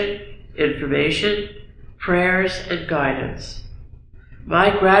inspiration, information, prayers, and guidance.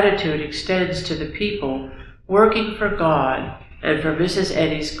 My gratitude extends to the people working for God and for Mrs.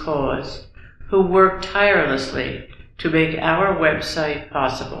 Eddy's cause, who work tirelessly to make our website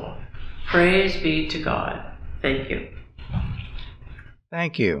possible. Praise be to God. Thank you.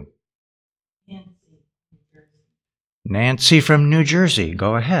 Thank you. Nancy from New Jersey,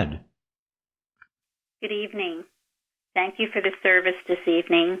 go ahead. Good evening. Thank you for the service this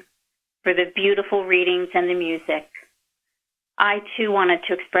evening, for the beautiful readings and the music. I, too, wanted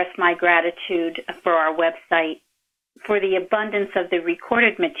to express my gratitude for our website, for the abundance of the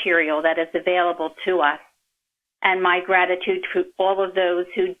recorded material that is available to us, and my gratitude to all of those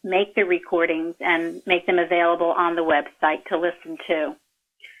who make the recordings and make them available on the website to listen to.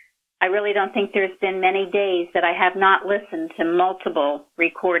 I really don't think there's been many days that I have not listened to multiple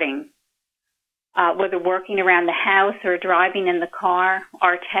recordings. Whether working around the house or driving in the car,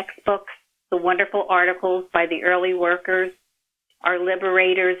 our textbooks, the wonderful articles by the early workers, our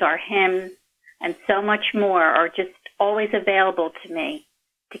liberators, our hymns, and so much more are just always available to me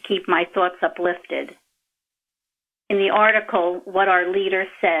to keep my thoughts uplifted. In the article, What Our Leader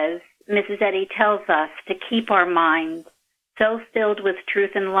Says, Mrs. Eddy tells us to keep our minds so filled with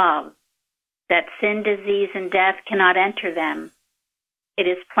truth and love that sin, disease, and death cannot enter them. It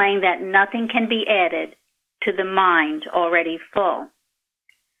is plain that nothing can be added to the mind already full.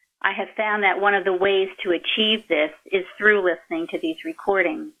 I have found that one of the ways to achieve this is through listening to these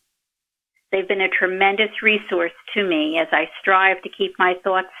recordings. They've been a tremendous resource to me as I strive to keep my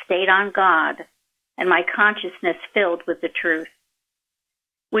thoughts stayed on God and my consciousness filled with the truth.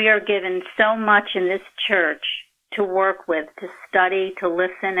 We are given so much in this church to work with, to study, to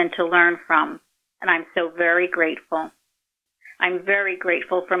listen, and to learn from, and I'm so very grateful. I'm very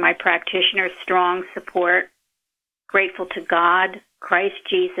grateful for my practitioner's strong support, grateful to God, Christ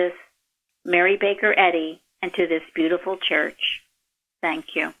Jesus, Mary Baker Eddy, and to this beautiful church.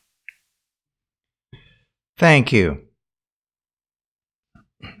 Thank you. Thank you.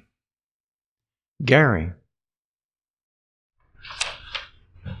 Gary.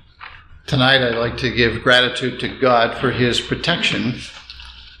 Tonight I'd like to give gratitude to God for His protection.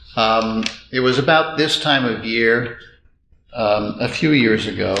 It was about this time of year, a few years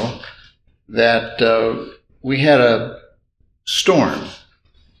ago, that we had a storm,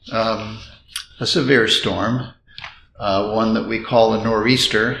 a severe storm, one that we call a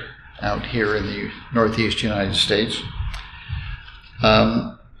nor'easter out here in the northeast United States.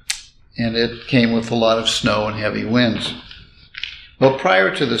 And it came with a lot of snow and heavy winds. Well,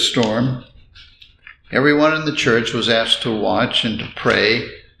 prior to the storm, everyone in the church was asked to watch and to pray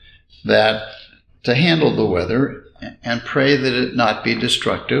to handle the weather and pray that it not be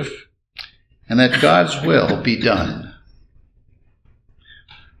destructive and that God's will be done.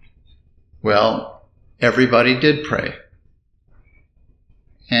 Well, everybody did pray.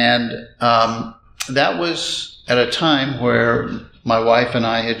 And that was at a time where my wife and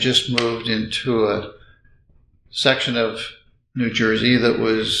I had just moved into a section of New Jersey that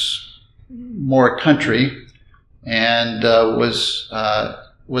was more country and was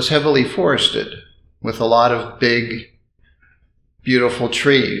heavily forested with a lot of big, beautiful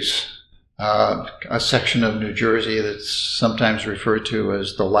trees. A section of New Jersey that's sometimes referred to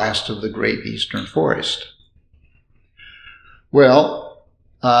as the last of the Great Eastern Forest. Well,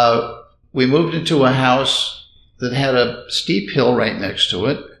 we moved into a house that had a steep hill right next to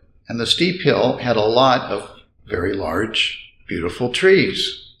it, and the steep hill had a lot of very large, beautiful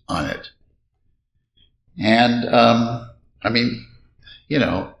trees on it. And,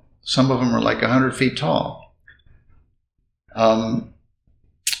 some of them are like 100 feet tall. And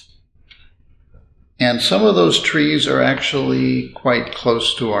some of those trees are actually quite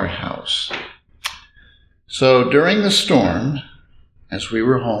close to our house. So during the storm, as we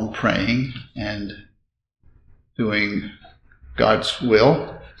were home praying and doing God's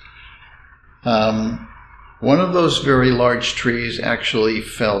will, one of those very large trees actually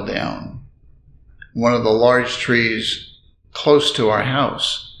fell down. One of the large trees close to our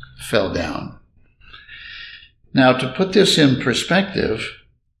house fell down. Now, to put this in perspective,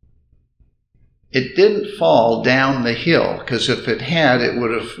 it didn't fall down the hill, because if it had, it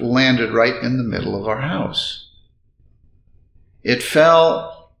would have landed right in the middle of our house. It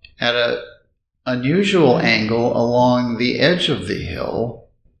fell at an unusual angle along the edge of the hill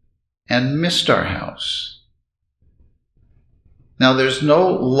and missed our house. Now, there's no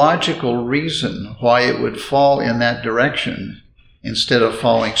logical reason why it would fall in that direction instead of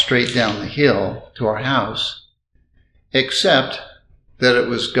falling straight down the hill to our house, except that it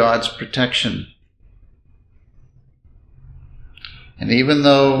was God's protection. And even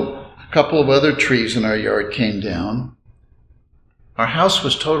though a couple of other trees in our yard came down, our house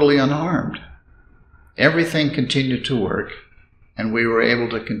was totally unharmed. Everything continued to work, and we were able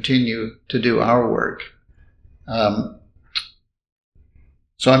to continue to do our work.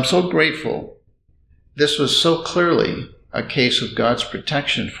 So I'm so grateful. This was so clearly a case of God's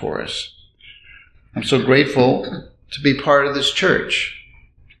protection for us. I'm so grateful to be part of this church.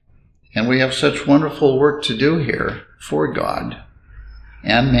 And we have such wonderful work to do here for God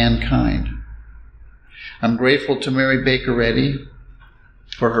and mankind. I'm grateful to Mary Baker Eddy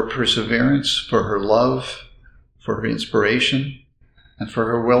for her perseverance, for her love, for her inspiration, and for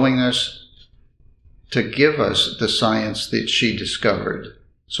her willingness to give us the science that she discovered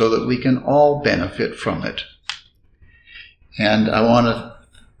so that we can all benefit from it. And I want to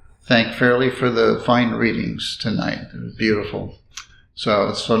thank Fairley for the fine readings tonight. It was beautiful. So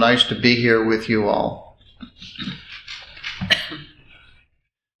it's so nice to be here with you all.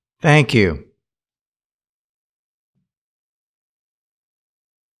 Thank you.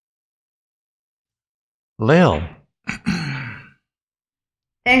 Lil.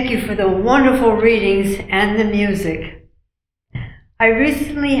 Thank you for the wonderful readings and the music. I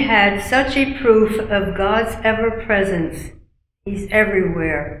recently had such a proof of God's ever-presence. He's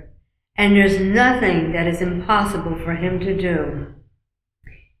everywhere, and there's nothing that is impossible for him to do.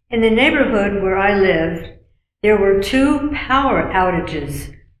 In the neighborhood where I lived, there were 2 power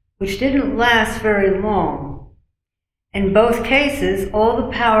outages, which didn't last very long. In both cases, all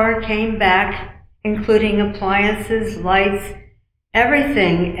the power came back, including appliances, lights,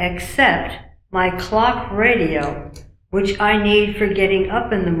 everything except my clock radio, which I need for getting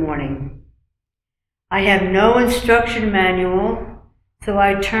up in the morning. I have no instruction manual, so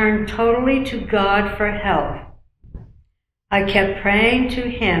I turned totally to God for help. I kept praying to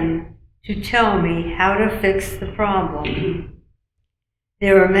him to tell me how to fix the problem.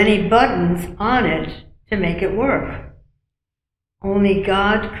 There are many buttons on it to make it work. Only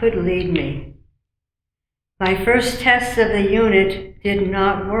God could lead me. My first test of the unit did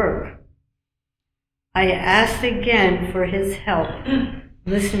not work. I asked again for his help,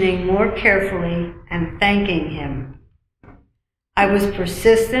 listening more carefully and thanking him. I was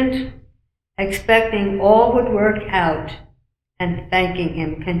persistent, expecting all would work out, and thanking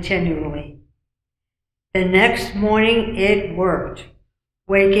him continually. The next morning it worked,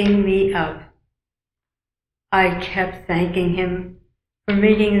 waking me up. I kept thanking him for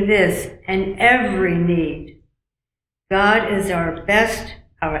meeting this and every need. God is our best,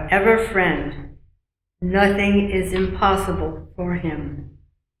 our ever friend. Nothing is impossible for him.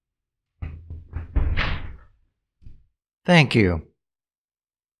 Thank you.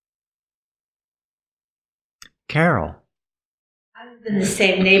 Carol. I live in the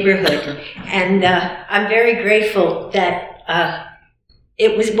same neighborhood, and I'm very grateful that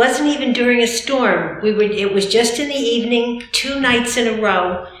it wasn't even during a storm. It was just in the evening, 2 nights in a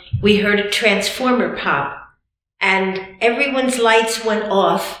row, we heard a transformer pop, and everyone's lights went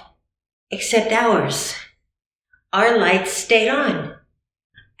off except ours. Our lights stayed on.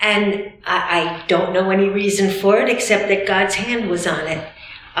 And I don't know any reason for it except that God's hand was on it.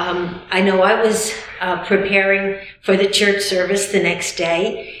 I know I was preparing for the church service the next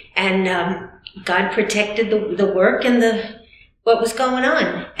day, and God protected the work and what was going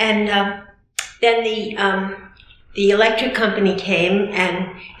on. And then the electric company came,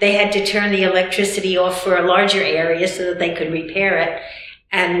 and they had to turn the electricity off for a larger area so that they could repair it.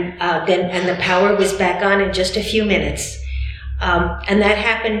 And the power was back on in just a few minutes. And that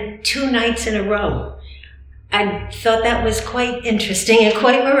happened 2 nights in a row. I thought that was quite interesting and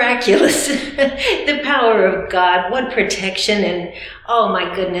quite miraculous. The power of God, what protection, and oh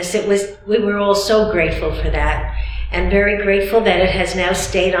my goodness, we were all so grateful for that, and very grateful that it has now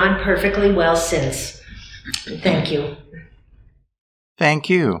stayed on perfectly well since. Thank you. Thank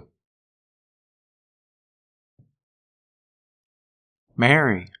you.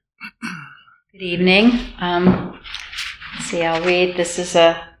 Mary. Good evening. I'll read. This is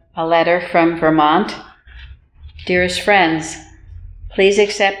a letter from Vermont. Dearest friends, please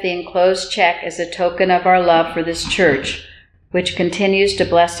accept the enclosed check as a token of our love for this church, which continues to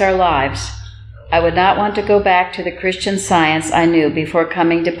bless our lives. I would not want to go back to the Christian Science I knew before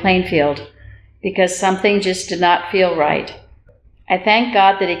coming to Plainfield, because something just did not feel right. I thank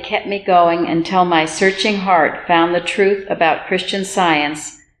God that He kept me going until my searching heart found the truth about Christian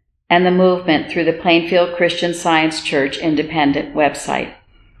Science and the movement through the Plainfield Christian Science Church Independent website.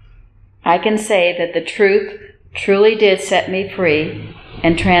 I can say that the truth truly did set me free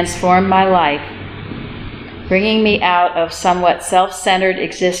and transform my life, bringing me out of somewhat self-centered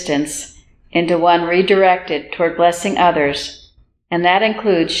existence into one redirected toward blessing others, and that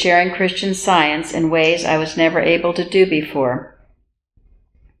includes sharing Christian Science in ways I was never able to do before.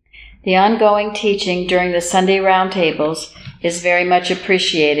 The ongoing teaching during the Sunday roundtables is very much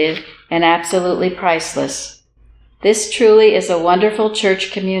appreciated and absolutely priceless. This truly is a wonderful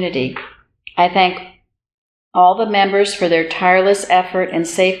church community. I thank all the members for their tireless effort in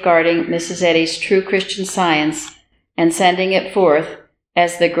safeguarding Mrs. Eddy's true Christian Science and sending it forth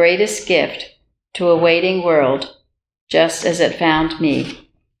as the greatest gift to a waiting world, just as it found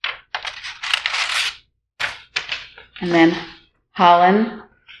me. And then Holland,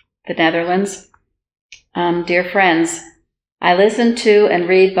 the Netherlands. Dear friends, I listen to and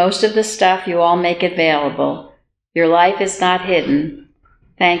read most of the stuff you all make available. Your life is not hidden.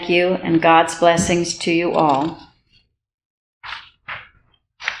 Thank you, and God's blessings to you all.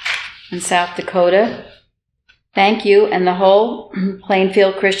 In South Dakota, thank you and the whole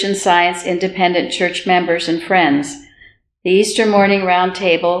Plainfield Christian Science Independent Church members and friends. The Easter morning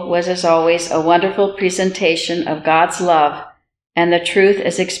roundtable was, as always, a wonderful presentation of God's love and the truth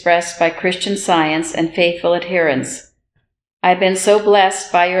as expressed by Christian Science and faithful adherents. I've been so blessed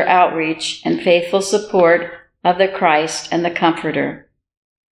by your outreach and faithful support of the Christ and the Comforter.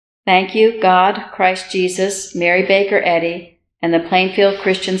 Thank you, God, Christ Jesus, Mary Baker Eddy, and the Plainfield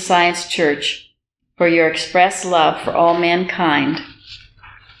Christian Science Church for your express love for all mankind.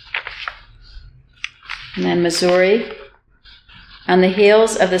 And then Missouri. On the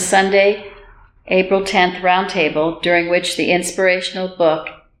heels of the Sunday, April 10th roundtable, during which the inspirational book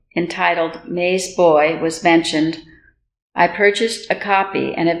entitled May's Boy was mentioned, I purchased a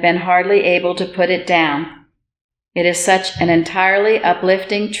copy and have been hardly able to put it down. It is such an entirely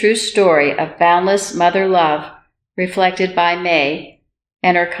uplifting, true story of boundless mother love reflected by May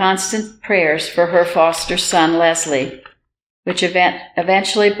and her constant prayers for her foster son, Leslie, which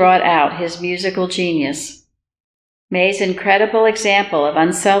eventually brought out his musical genius. May's incredible example of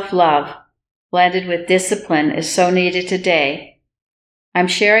unself-love, blended with discipline, is so needed today. I'm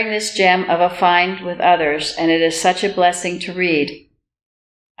sharing this gem of a find with others, and it is such a blessing to read.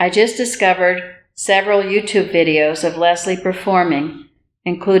 I just discovered several YouTube videos of Leslie performing,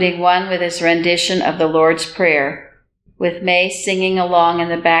 including one with his rendition of the Lord's Prayer, with May singing along in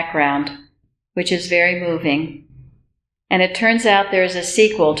the background, which is very moving. And it turns out there is a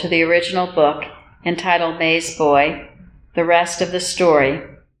sequel to the original book entitled May's Boy, the rest of the story,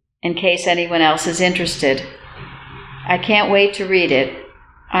 in case anyone else is interested. I can't wait to read it.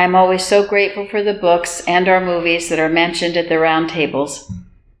 I am always so grateful for the books and our movies that are mentioned at the roundtables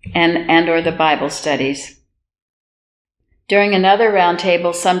and or the Bible studies. During another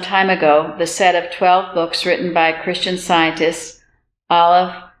roundtable some time ago, the set of 12 books written by Christian scientist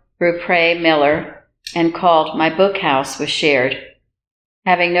Olive Beaupre Miller and called My Book House was shared.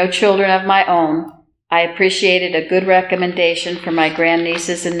 Having no children of my own, I appreciated a good recommendation for my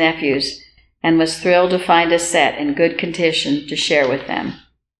grandnieces and nephews and was thrilled to find a set in good condition to share with them.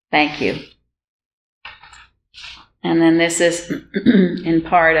 Thank you. And then this is in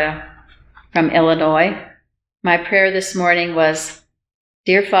part from Illinois. My prayer this morning was,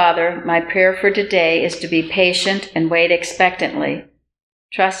 Dear Father, my prayer for today is to be patient and wait expectantly,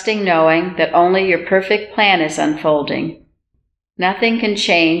 trusting knowing that only your perfect plan is unfolding. Nothing can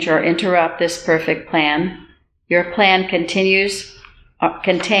change or interrupt this perfect plan. Your plan contains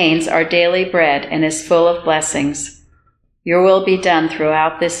our daily bread and is full of blessings. Your will be done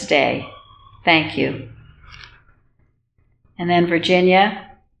throughout this day. Thank you. And then Virginia,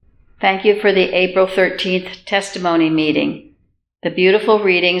 thank you for the April 13th testimony meeting. The beautiful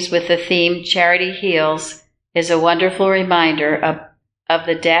readings with the theme Charity Heals is a wonderful reminder of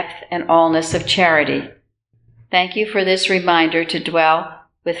the depth and allness of charity. Thank you for this reminder to dwell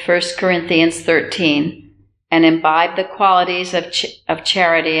with 1 Corinthians 13 and imbibe the qualities of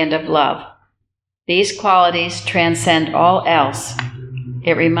charity and of love. These qualities transcend all else.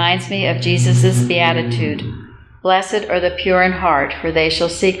 It reminds me of Jesus' beatitude, Blessed are the pure in heart, for they shall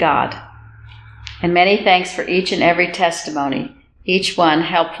see God. And many thanks for each and every testimony, each one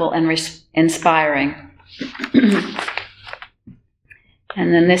helpful and inspiring.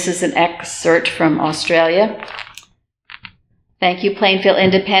 And then this is an excerpt from Australia. Thank you, Plainfield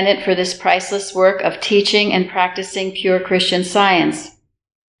Independent, for this priceless work of teaching and practicing pure Christian Science.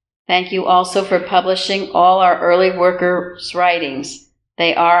 Thank you also for publishing all our early workers' writings.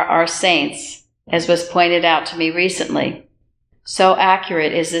 They are our saints, as was pointed out to me recently. So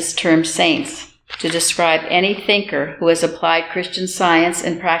accurate is this term saints to describe any thinker who has applied Christian Science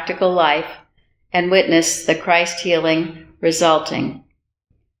in practical life and witnessed the Christ healing resulting.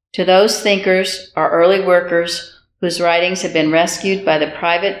 To those thinkers, our early workers, whose writings have been rescued by the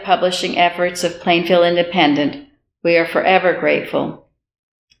private publishing efforts of Plainfield Independent, we are forever grateful.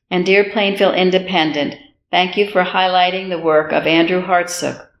 And dear Plainfield Independent, thank you for highlighting the work of Andrew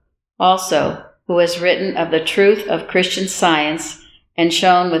Hartsook, also, who has written of the truth of Christian Science and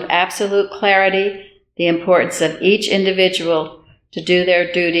shown with absolute clarity the importance of each individual to do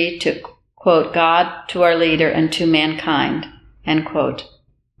their duty to, quote, God, to our leader, and to mankind, end quote.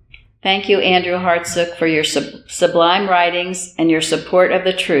 Thank you, Andrew Hartsook, for your sublime writings and your support of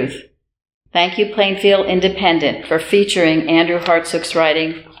the truth. Thank you, Plainfield Independent, for featuring Andrew Hartsook's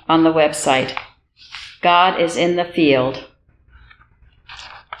writing on the website. God is in the field.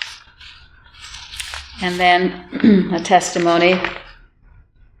 And then a testimony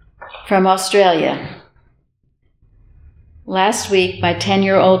from Australia. Last week, my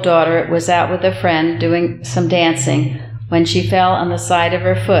 10-year-old daughter was out with a friend doing some dancing when she fell on the side of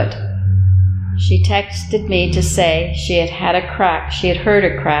her foot. She texted me to say she had heard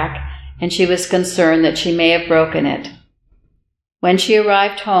a crack, and she was concerned that she may have broken it. When she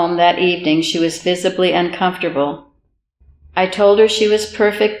arrived home that evening, she was visibly uncomfortable. I told her she was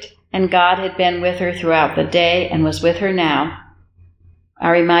perfect and God had been with her throughout the day and was with her now.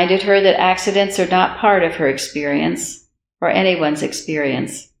 I reminded her that accidents are not part of her experience, or anyone's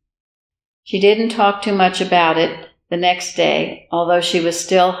experience. She didn't talk too much about it the next day, although she was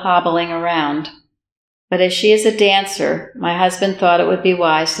still hobbling around. But as she is a dancer, my husband thought it would be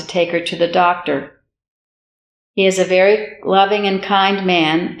wise to take her to the doctor. He is a very loving and kind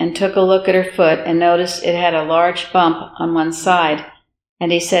man and took a look at her foot and noticed it had a large bump on one side,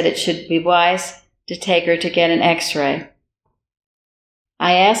 and he said it should be wise to take her to get an x-ray.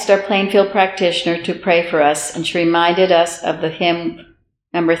 I asked our Plainfield practitioner to pray for us, and she reminded us of the hymn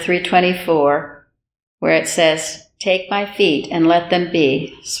number 324, where it says, "Take my feet and let them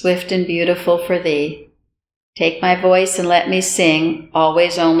be swift and beautiful for thee. Take my voice and let me sing,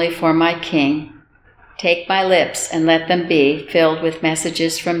 always only for my King. Take my lips and let them be filled with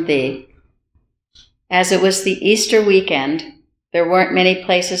messages from thee." As it was the Easter weekend, there weren't many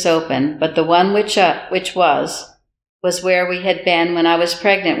places open, but the one which was where we had been when I was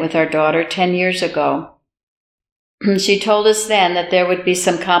pregnant with our daughter 10 years ago. She told us then that there would be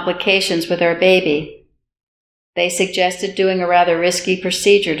some complications with our baby. They suggested doing a rather risky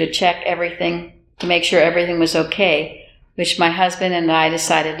procedure to check everything, to make sure everything was okay, which my husband and I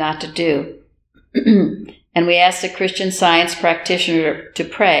decided not to do. And we asked a Christian Science practitioner to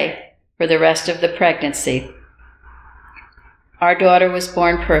pray for the rest of the pregnancy. Our daughter was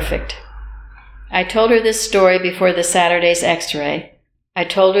born perfect. I told her this story before the Saturday's x-ray. I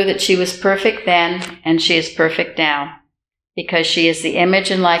told her that she was perfect then and she is perfect now, because she is the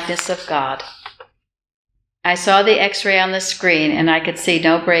image and likeness of God. I saw the x-ray on the screen and I could see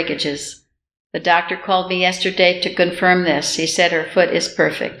no breakages. The doctor called me yesterday to confirm this. He said her foot is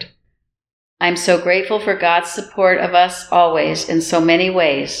perfect. I'm so grateful for God's support of us always in so many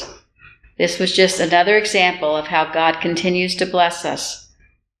ways. This was just another example of how God continues to bless us.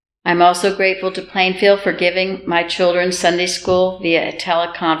 I'm also grateful to Plainfield for giving my children Sunday school via a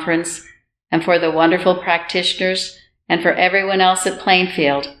teleconference, and for the wonderful practitioners and for everyone else at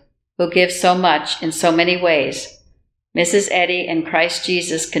Plainfield who gives so much in so many ways. Mrs. Eddy and Christ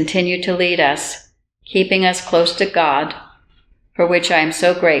Jesus continue to lead us, keeping us close to God, for which I am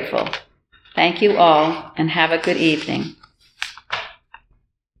so grateful. Thank you all, and have a good evening.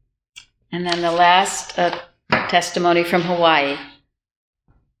 And then the last testimony from Hawaii.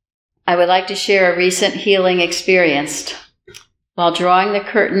 I would like to share a recent healing experience. While drawing the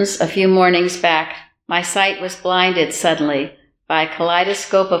curtains a few mornings back, my sight was blinded suddenly by a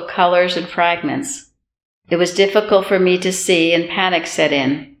kaleidoscope of colors and fragments. It was difficult for me to see, and panic set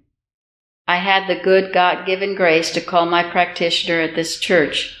in. I had the good God-given grace to call my practitioner at this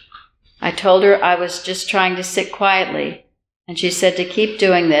church. I told her I was just trying to sit quietly, and she said to keep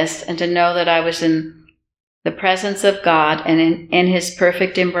doing this and to know that I was in the presence of God and in His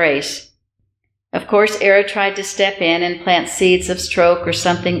perfect embrace. Of course, Era tried to step in and plant seeds of stroke or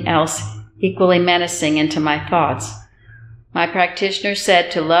something else equally menacing into my thoughts. My practitioner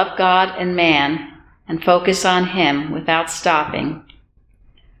said to love God and man and focus on Him without stopping.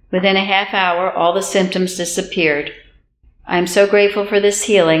 Within a half hour, all the symptoms disappeared. I am so grateful for this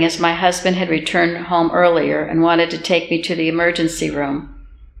healing, as my husband had returned home earlier and wanted to take me to the emergency room.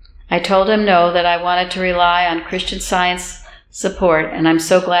 I told him no, that I wanted to rely on Christian Science support, and I'm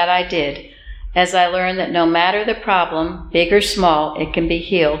so glad I did, as I learned that no matter the problem, big or small, it can be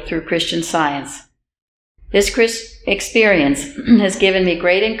healed through Christian Science. This experience has given me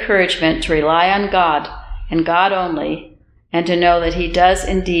great encouragement to rely on God and God only, and to know that He does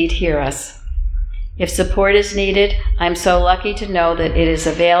indeed hear us. If support is needed, I'm so lucky to know that it is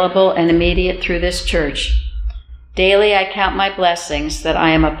available and immediate through this church. Daily I count my blessings that I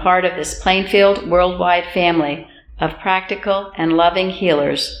am a part of this Plainfield worldwide family of practical and loving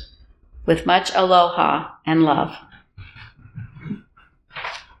healers, with much aloha and love.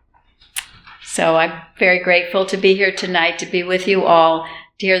 So I'm very grateful to be here tonight, to be with you all,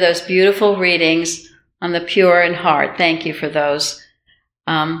 to hear those beautiful readings on the pure in heart. Thank you for those.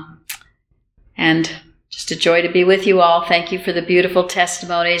 And just a joy to be with you all. Thank you for the beautiful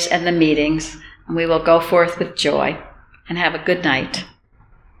testimonies and the meetings. And we will go forth with joy. And have a good night.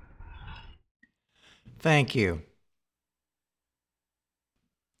 Thank you.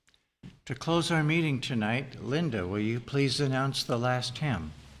 To close our meeting tonight, Linda, will you please announce the last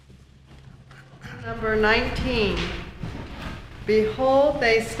hymn? Number 19. Behold,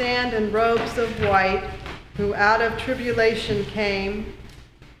 they stand in robes of white, who out of tribulation came,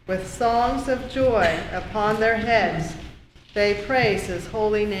 with songs of joy upon their heads, they praise His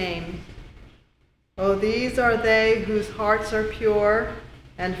holy name. Oh, these are they whose hearts are pure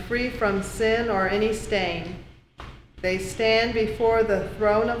and free from sin or any stain. They stand before the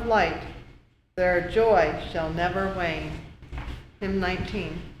throne of light. Their joy shall never wane. Hymn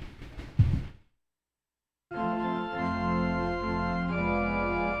 19.